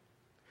spoke it.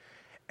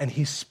 And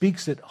he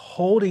speaks it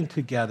holding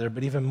together,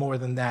 but even more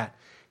than that,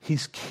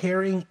 he's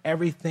carrying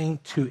everything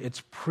to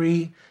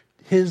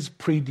his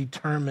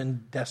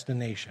predetermined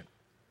destination.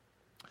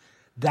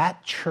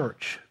 That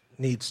church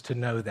needs to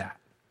know that.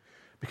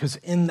 Because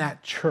in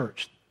that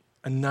church,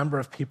 a number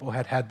of people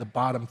had the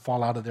bottom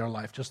fall out of their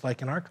life. Just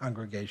like in our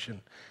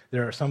congregation,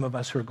 there are some of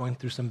us who are going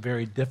through some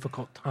very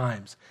difficult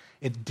times.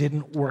 It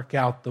didn't work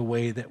out the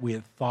way that we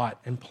had thought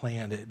and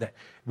planned it. That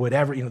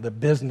whatever, the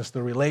business,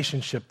 the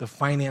relationship, the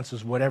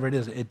finances, whatever it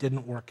is, it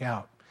didn't work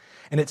out.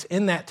 And it's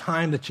in that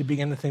time that you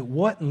begin to think,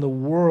 what in the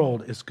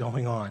world is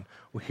going on?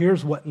 Well,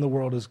 here's what in the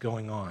world is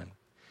going on.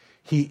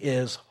 He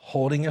is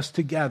holding us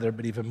together,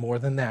 but even more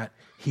than that,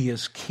 he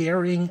is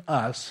carrying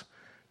us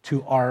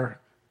to our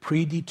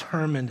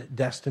predetermined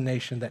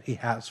destination that he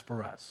has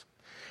for us.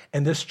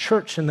 And this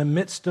church, in the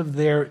midst of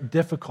their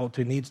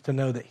difficulty, needs to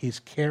know that he's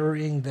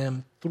carrying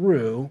them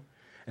through,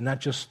 and not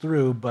just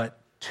through, but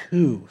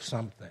to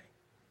something.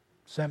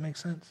 Does that make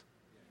sense?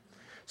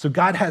 So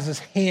God has his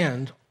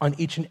hand on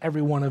each and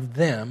every one of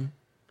them,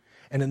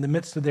 and in the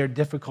midst of their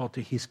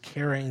difficulty, he's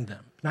carrying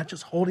them. Not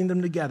just holding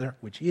them together,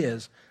 which he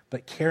is,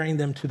 but carrying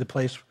them to the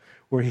place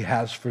where he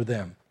has for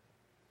them.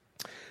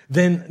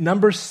 Then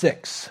number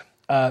 6,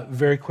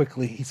 very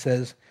quickly, he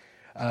says,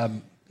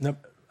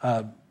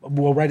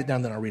 we'll write it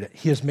down, then I'll read it.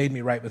 He has made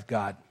me right with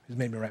God. He's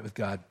made me right with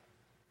God.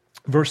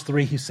 Verse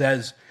 3, he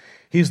says,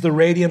 he's the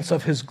radiance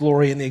of his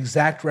glory and the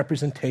exact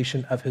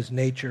representation of his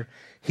nature.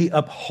 He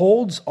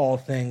upholds all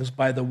things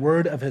by the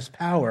word of his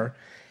power.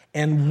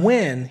 And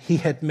when he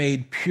had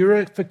made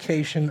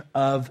purification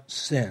of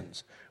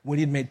sins,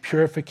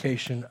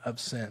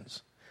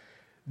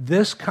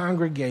 this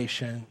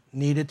congregation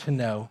needed to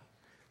know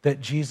that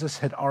Jesus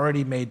had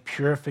already made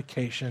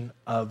purification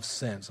of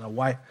sins. Now,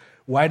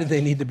 why do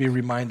they need to be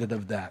reminded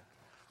of that?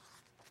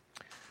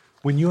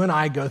 When you and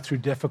I go through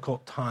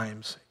difficult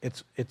times,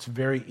 it's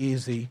very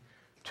easy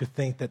to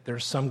think that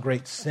there's some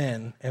great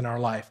sin in our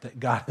life,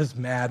 that God is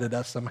mad at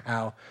us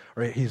somehow,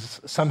 or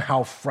he's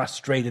somehow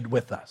frustrated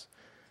with us.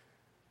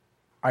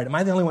 All right, am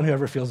I the only one who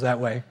ever feels that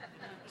way?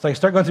 It's like I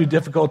start going through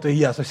difficulty.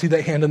 Yes, I see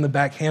that hand in the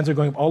back. Hands are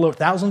going up all over,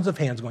 thousands of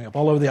hands going up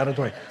all over the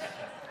auditorium.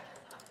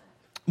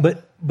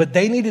 But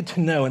they needed to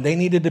know, and they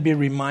needed to be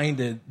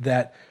reminded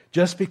that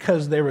just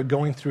because they were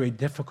going through a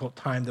difficult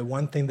time, the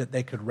one thing that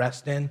they could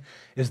rest in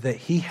is that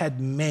he had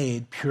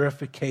made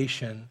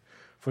purification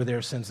for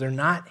their sins. They're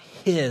not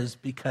his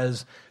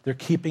because they're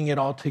keeping it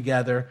all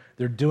together.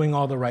 They're doing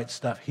all the right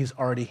stuff. He's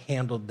already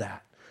handled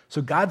that.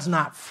 So God's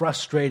not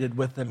frustrated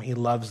with them. He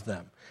loves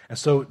them. And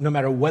so no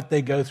matter what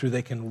they go through,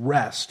 they can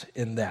rest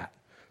in that.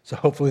 So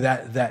hopefully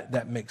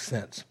that makes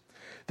sense.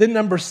 Then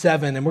number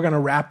 7, and we're going to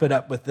wrap it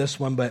up with this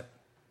one, but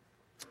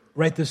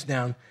write this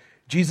down.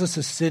 Jesus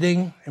is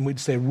sitting, and we'd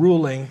say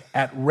ruling,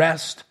 at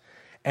rest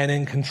and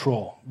in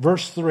control.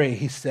 Verse 3,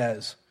 he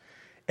says,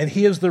 and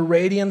he is the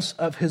radiance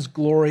of his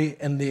glory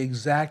and the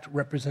exact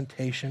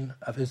representation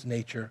of his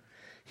nature.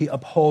 He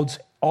upholds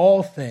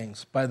all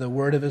things by the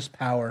word of his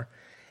power.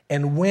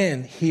 And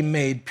when he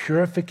made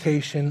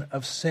purification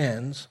of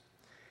sins,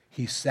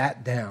 he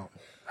sat down.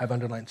 I've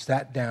underlined,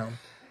 sat down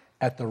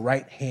at the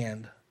right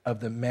hand of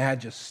the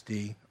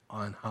majesty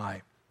on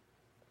high.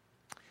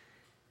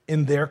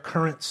 In their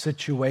current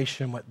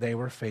situation, what they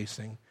were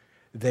facing,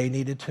 they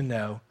needed to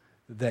know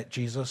that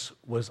Jesus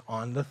was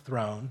on the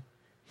throne.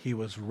 He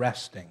was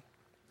resting.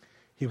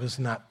 He was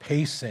not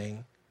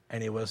pacing,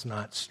 and he was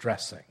not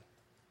stressing.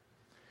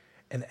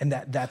 And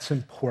that's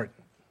important.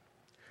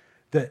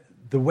 The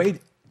way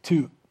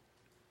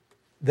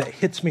that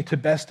hits me to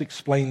best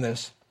explain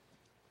this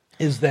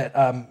is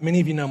that many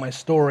of you know my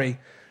story.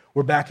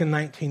 Where back in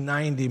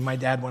 1990, my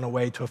dad went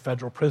away to a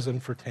federal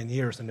prison for 10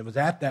 years, and it was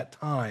at that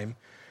time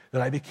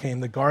that I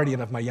became the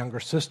guardian of my younger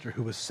sister,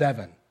 who was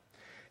 7,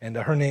 and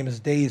her name is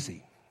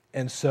Daisy.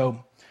 And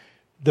so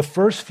the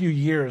first few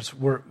years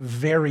were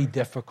very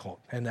difficult,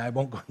 and I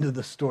won't go into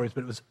the stories,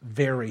 but it was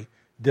very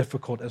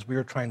difficult as we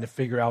were trying to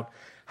figure out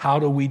how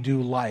do we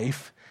do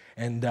life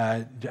and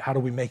how do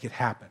we make it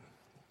happen.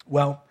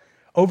 Well,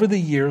 over the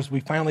years, we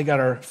finally got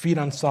our feet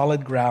on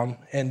solid ground,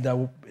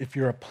 and if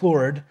you're a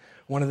plord,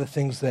 one of the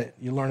things that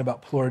you learn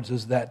about plords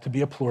is that to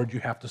be a plord, you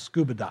have to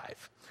scuba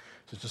dive.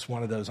 So it's just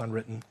one of those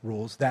unwritten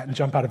rules. That and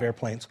jump out of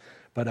airplanes,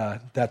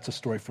 but that's a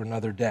story for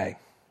another day.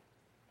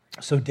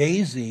 So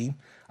Daisy,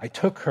 I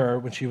took her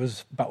when she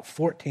was about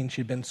 14.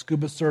 She'd been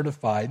scuba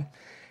certified,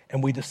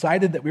 and we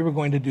decided that we were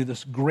going to do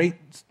this great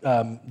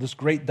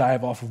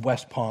dive off of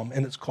West Palm,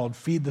 and it's called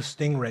Feed the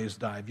Stingrays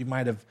dive. You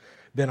might have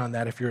been on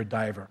that if you're a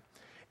diver.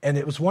 And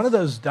it was one of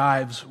those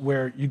dives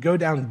where you go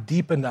down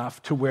deep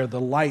enough to where the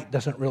light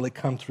doesn't really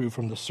come through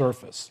from the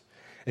surface.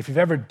 If you've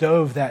ever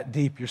dove that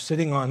deep, you're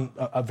sitting on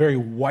a very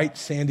white,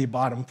 sandy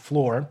bottom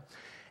floor,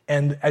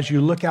 and as you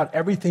look out,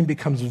 everything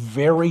becomes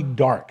very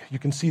dark. You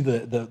can see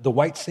the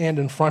white sand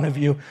in front of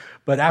you,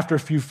 but after a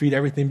few feet,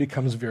 everything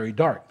becomes very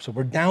dark. So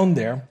we're down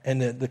there,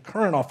 and the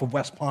current off of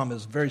West Palm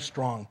is very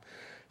strong.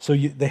 So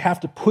they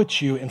have to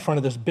put you in front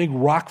of this big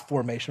rock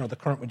formation, or the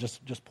current would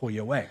just pull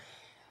you away.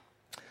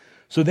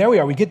 So there we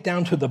are. We get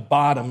down to the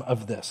bottom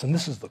of this, and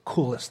this is the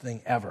coolest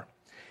thing ever.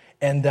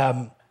 And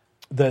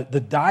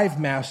the dive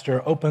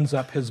master opens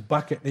up his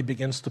bucket, and he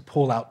begins to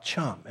pull out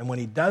chum. And when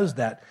he does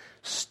that,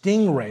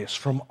 stingrays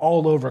from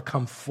all over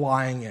come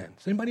flying in.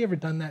 Has anybody ever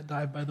done that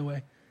dive, by the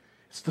way?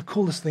 It's the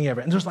coolest thing ever.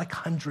 And there's like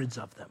hundreds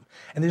of them.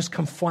 And they just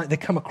come flying. They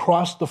come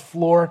across the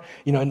floor,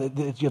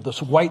 and you have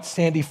this white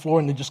sandy floor,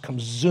 and they just come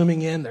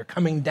zooming in. They're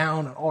coming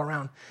down and all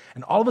around.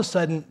 And all of a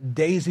sudden,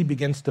 Daisy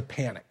begins to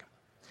panic.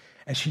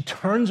 And she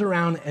turns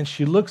around and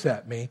she looks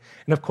at me.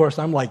 And of course,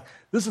 I'm like,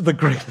 this is the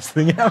greatest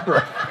thing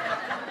ever.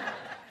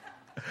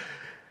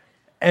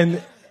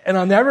 And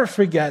I'll never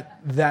forget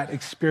that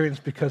experience,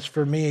 because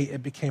for me,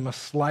 it became a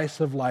slice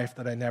of life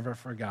that I never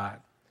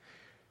forgot.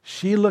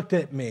 She looked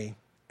at me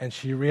and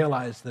she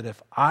realized that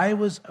if I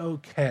was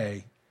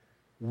okay,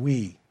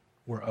 we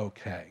were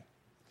okay.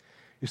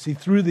 You see,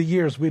 through the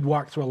years, we'd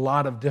walked through a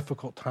lot of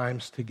difficult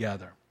times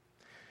together.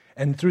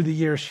 And through the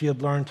years, she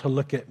had learned to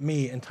look at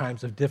me in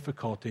times of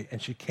difficulty,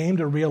 and she came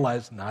to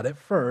realize, not at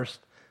first,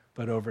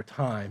 but over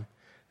time,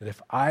 that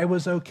if I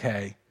was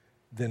okay,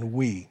 then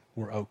we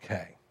were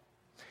okay.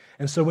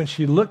 And so when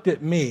she looked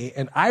at me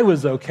and I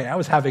was okay, I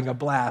was having a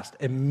blast,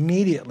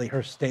 immediately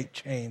her state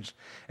changed,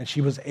 and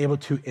she was able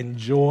to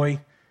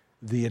enjoy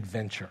the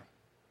adventure.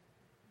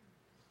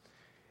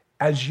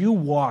 As you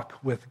walk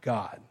with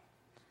God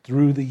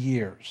through the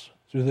years,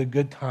 through the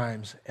good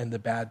times and the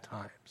bad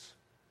times,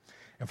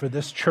 and for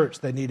this church,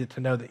 they needed to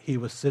know that he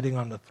was sitting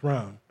on the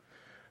throne,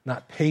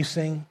 not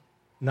pacing,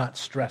 not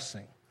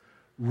stressing,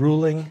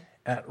 ruling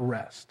at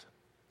rest.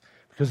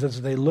 Because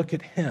as they look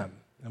at him,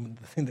 and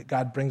the thing that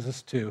God brings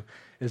us to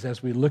is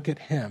as we look at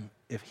him,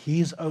 if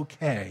he's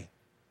okay,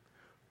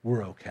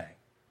 we're okay.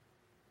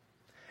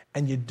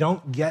 And you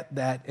don't get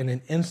that in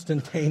an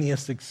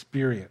instantaneous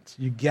experience.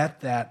 You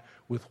get that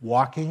with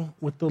walking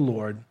with the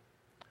Lord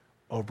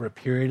over a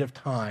period of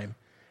time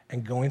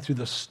and going through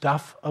the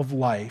stuff of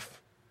life,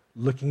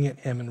 looking at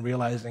him and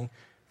realizing,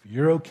 if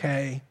you're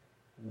okay,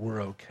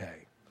 we're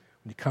okay.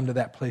 When you come to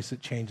that place,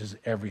 it changes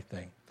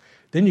everything.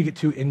 Then you get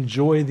to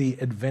enjoy the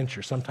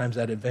adventure. Sometimes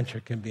that adventure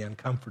can be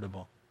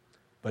uncomfortable,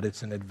 but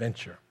it's an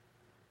adventure.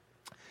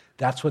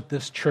 That's what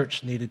this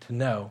church needed to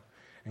know.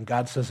 And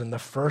God says in the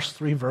first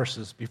 3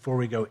 verses, before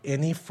we go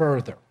any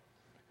further,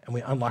 and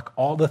we unlock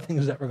all the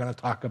things that we're going to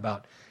talk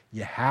about,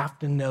 you have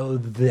to know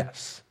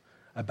this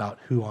about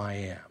who I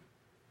am.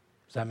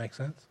 Does that make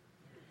sense?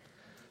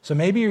 So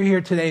maybe you're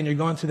here today and you're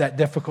going through that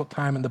difficult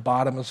time and the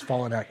bottom is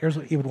falling out. Here's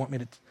what he'd want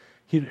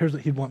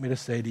me to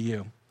say to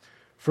you.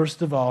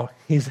 First of all,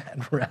 he's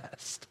at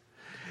rest.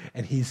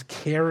 And he's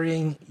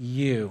carrying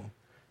you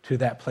to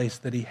that place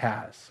that he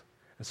has.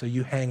 And so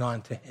you hang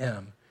on to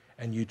him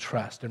and you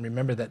trust. And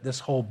remember that this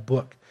whole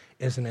book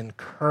is an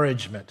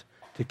encouragement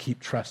to keep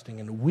trusting.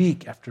 And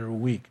week after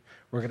week,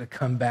 we're going to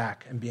come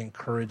back and be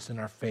encouraged in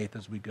our faith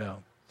as we go.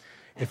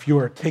 If you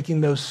are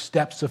taking those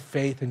steps of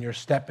faith and you're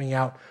stepping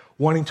out,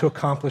 wanting to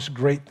accomplish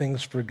great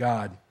things for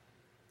God,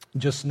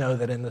 just know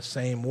that in the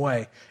same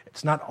way,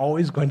 it's not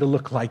always going to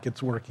look like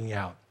it's working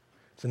out.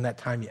 It's in that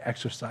time you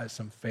exercise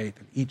some faith,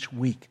 and each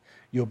week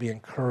you'll be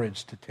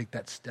encouraged to take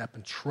that step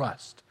and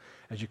trust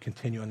as you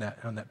continue on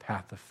that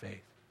path of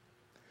faith.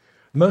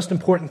 The most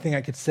important thing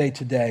I could say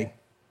today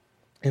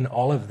in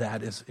all of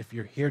that is if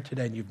you're here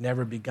today and you've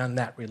never begun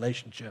that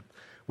relationship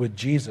with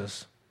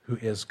Jesus, who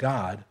is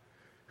God,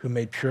 who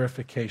made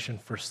purification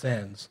for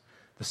sins,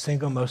 the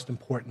single most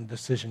important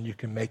decision you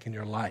can make in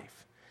your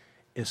life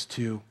is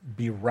to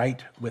be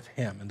right with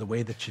him. And the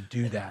way that you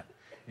do that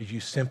is you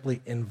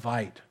simply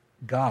invite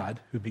God,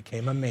 who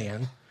became a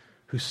man,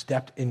 who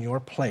stepped in your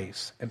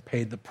place and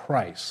paid the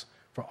price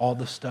for all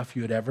the stuff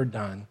you had ever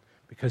done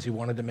because he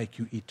wanted to make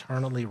you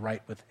eternally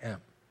right with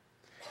him.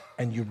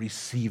 And you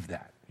receive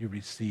that. You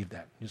receive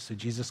that. You say,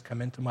 Jesus,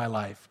 come into my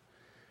life.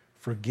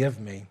 Forgive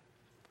me.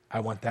 I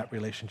want that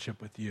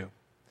relationship with you.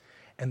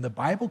 And the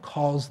Bible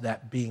calls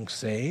that being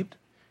saved.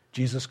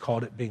 Jesus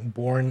called it being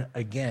born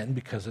again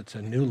because it's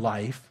a new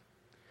life.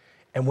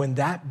 And when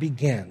that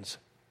begins,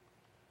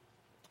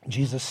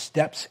 Jesus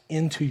steps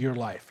into your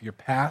life. Your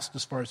past,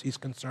 as far as he's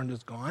concerned,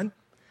 is gone.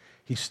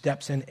 He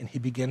steps in and he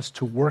begins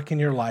to work in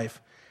your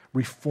life,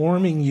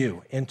 reforming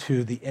you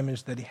into the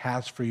image that he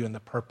has for you and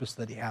the purpose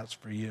that he has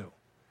for you.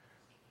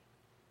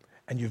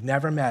 And you've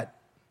never met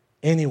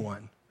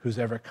anyone who's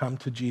ever come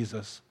to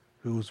Jesus,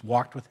 who's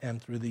walked with him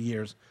through the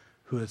years,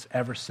 who has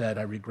ever said,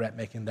 I regret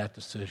making that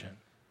decision.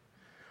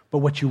 But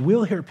what you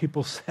will hear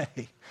people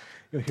say,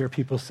 you'll hear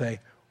people say,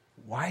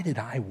 why did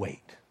I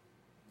wait?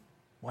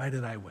 Why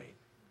did I wait?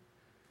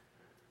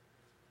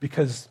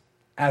 Because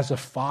as a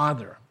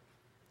father,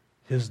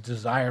 his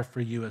desire for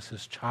you as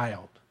his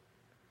child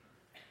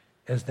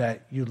is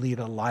that you lead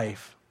a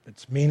life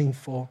that's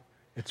meaningful,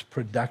 it's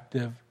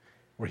productive,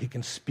 where he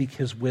can speak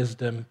his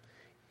wisdom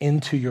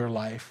into your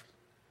life.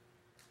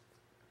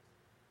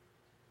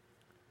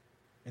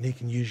 And he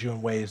can use you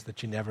in ways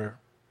that you never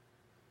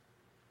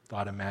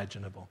thought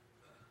imaginable.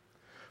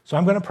 So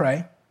I'm going to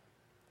pray.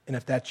 And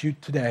if that's you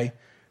today,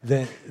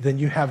 then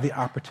you have the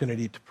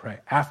opportunity to pray.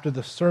 After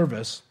the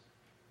service,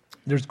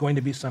 there's going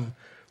to be some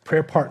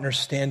prayer partners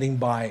standing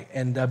by.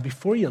 And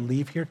before you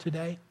leave here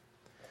today,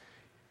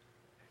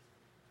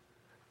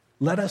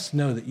 let us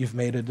know that you've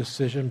made a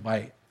decision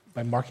by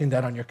marking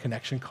that on your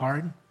connection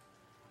card.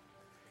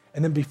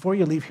 And then before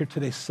you leave here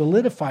today,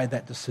 solidify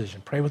that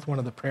decision. Pray with one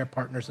of the prayer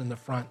partners in the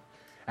front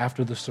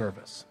after the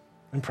service.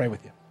 And pray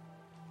with you.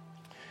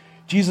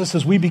 Jesus,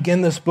 as we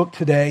begin this book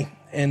today,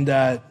 and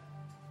as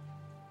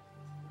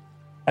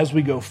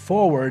we go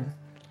forward,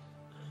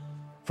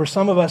 for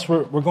some of us,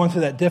 we're going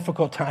through that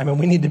difficult time, and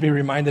we need to be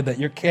reminded that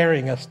you're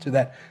carrying us to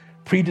that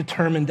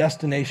predetermined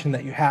destination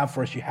that you have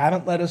for us. You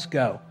haven't let us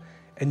go,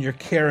 and you're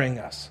carrying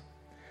us.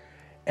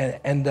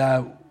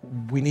 And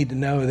we need to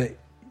know that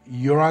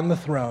you're on the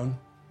throne,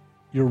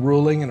 you're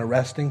ruling in a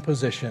resting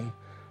position,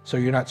 so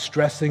you're not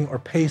stressing or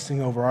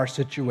pacing over our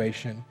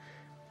situation.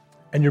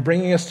 And you're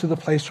bringing us to the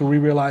place where we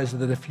realize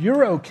that if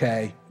you're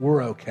okay,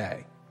 we're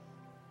okay.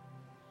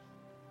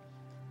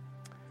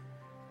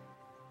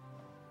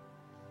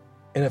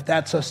 And if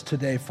that's us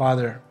today,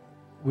 Father,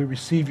 we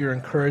receive your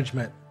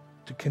encouragement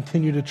to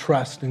continue to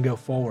trust and go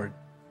forward.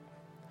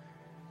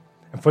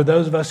 And for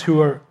those of us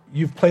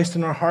you've placed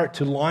in our heart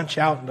to launch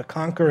out and to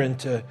conquer and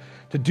to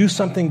do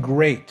something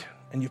great,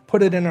 and you've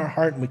put it in our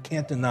heart and we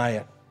can't deny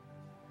it.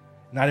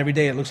 Not every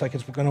day it looks like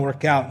it's going to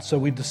work out. And so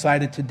we've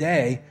decided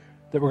today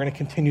that we're going to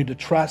continue to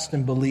trust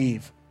and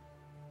believe.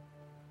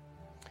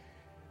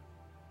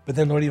 But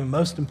then, Lord, even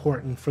most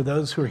important, for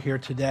those who are here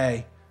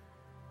today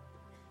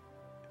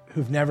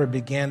who've never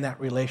began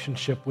that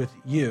relationship with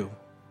you,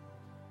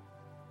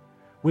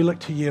 we look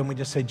to you and we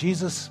just say,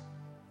 Jesus,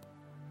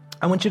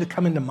 I want you to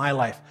come into my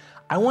life.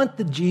 I want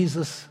the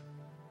Jesus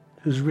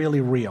who's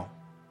really real.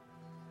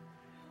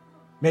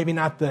 Maybe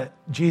not the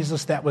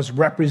Jesus that was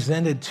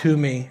represented to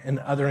me in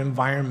other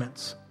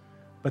environments,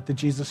 but the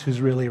Jesus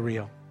who's really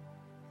real.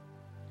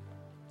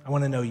 I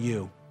want to know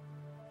you.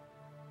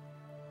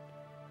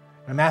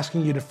 I'm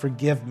asking you to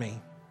forgive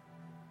me.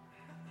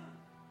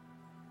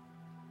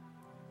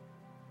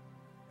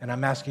 And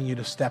I'm asking you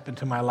to step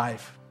into my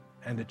life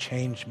and to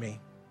change me.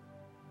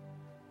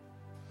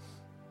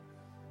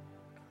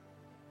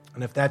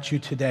 And if that's you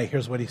today,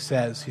 here's what he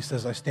says. He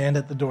says, I stand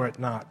at the door and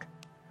knock.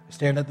 I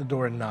stand at the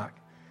door and knock.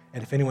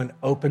 And if anyone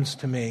opens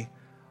to me,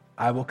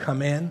 I will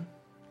come in.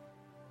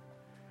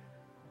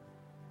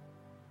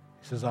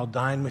 He says, I'll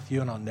dine with you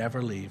and I'll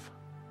never leave.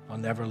 I'll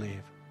never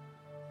leave.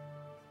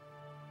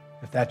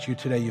 If that's you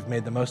today, you've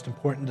made the most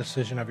important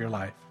decision of your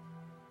life.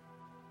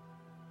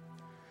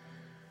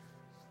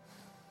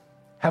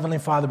 Heavenly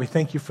Father, we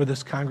thank you for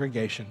this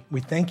congregation.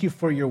 We thank you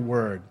for your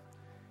word.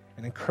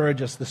 And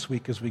encourage us this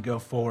week as we go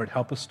forward.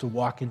 Help us to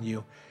walk in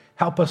you.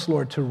 Help us,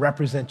 Lord, to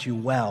represent you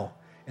well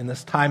in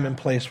this time and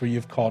place where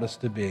you've called us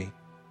to be.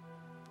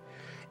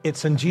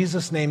 It's in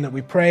Jesus' name that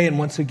we pray. And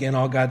once again,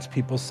 all God's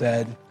people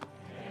said,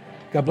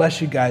 God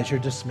bless you guys. You're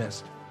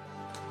dismissed.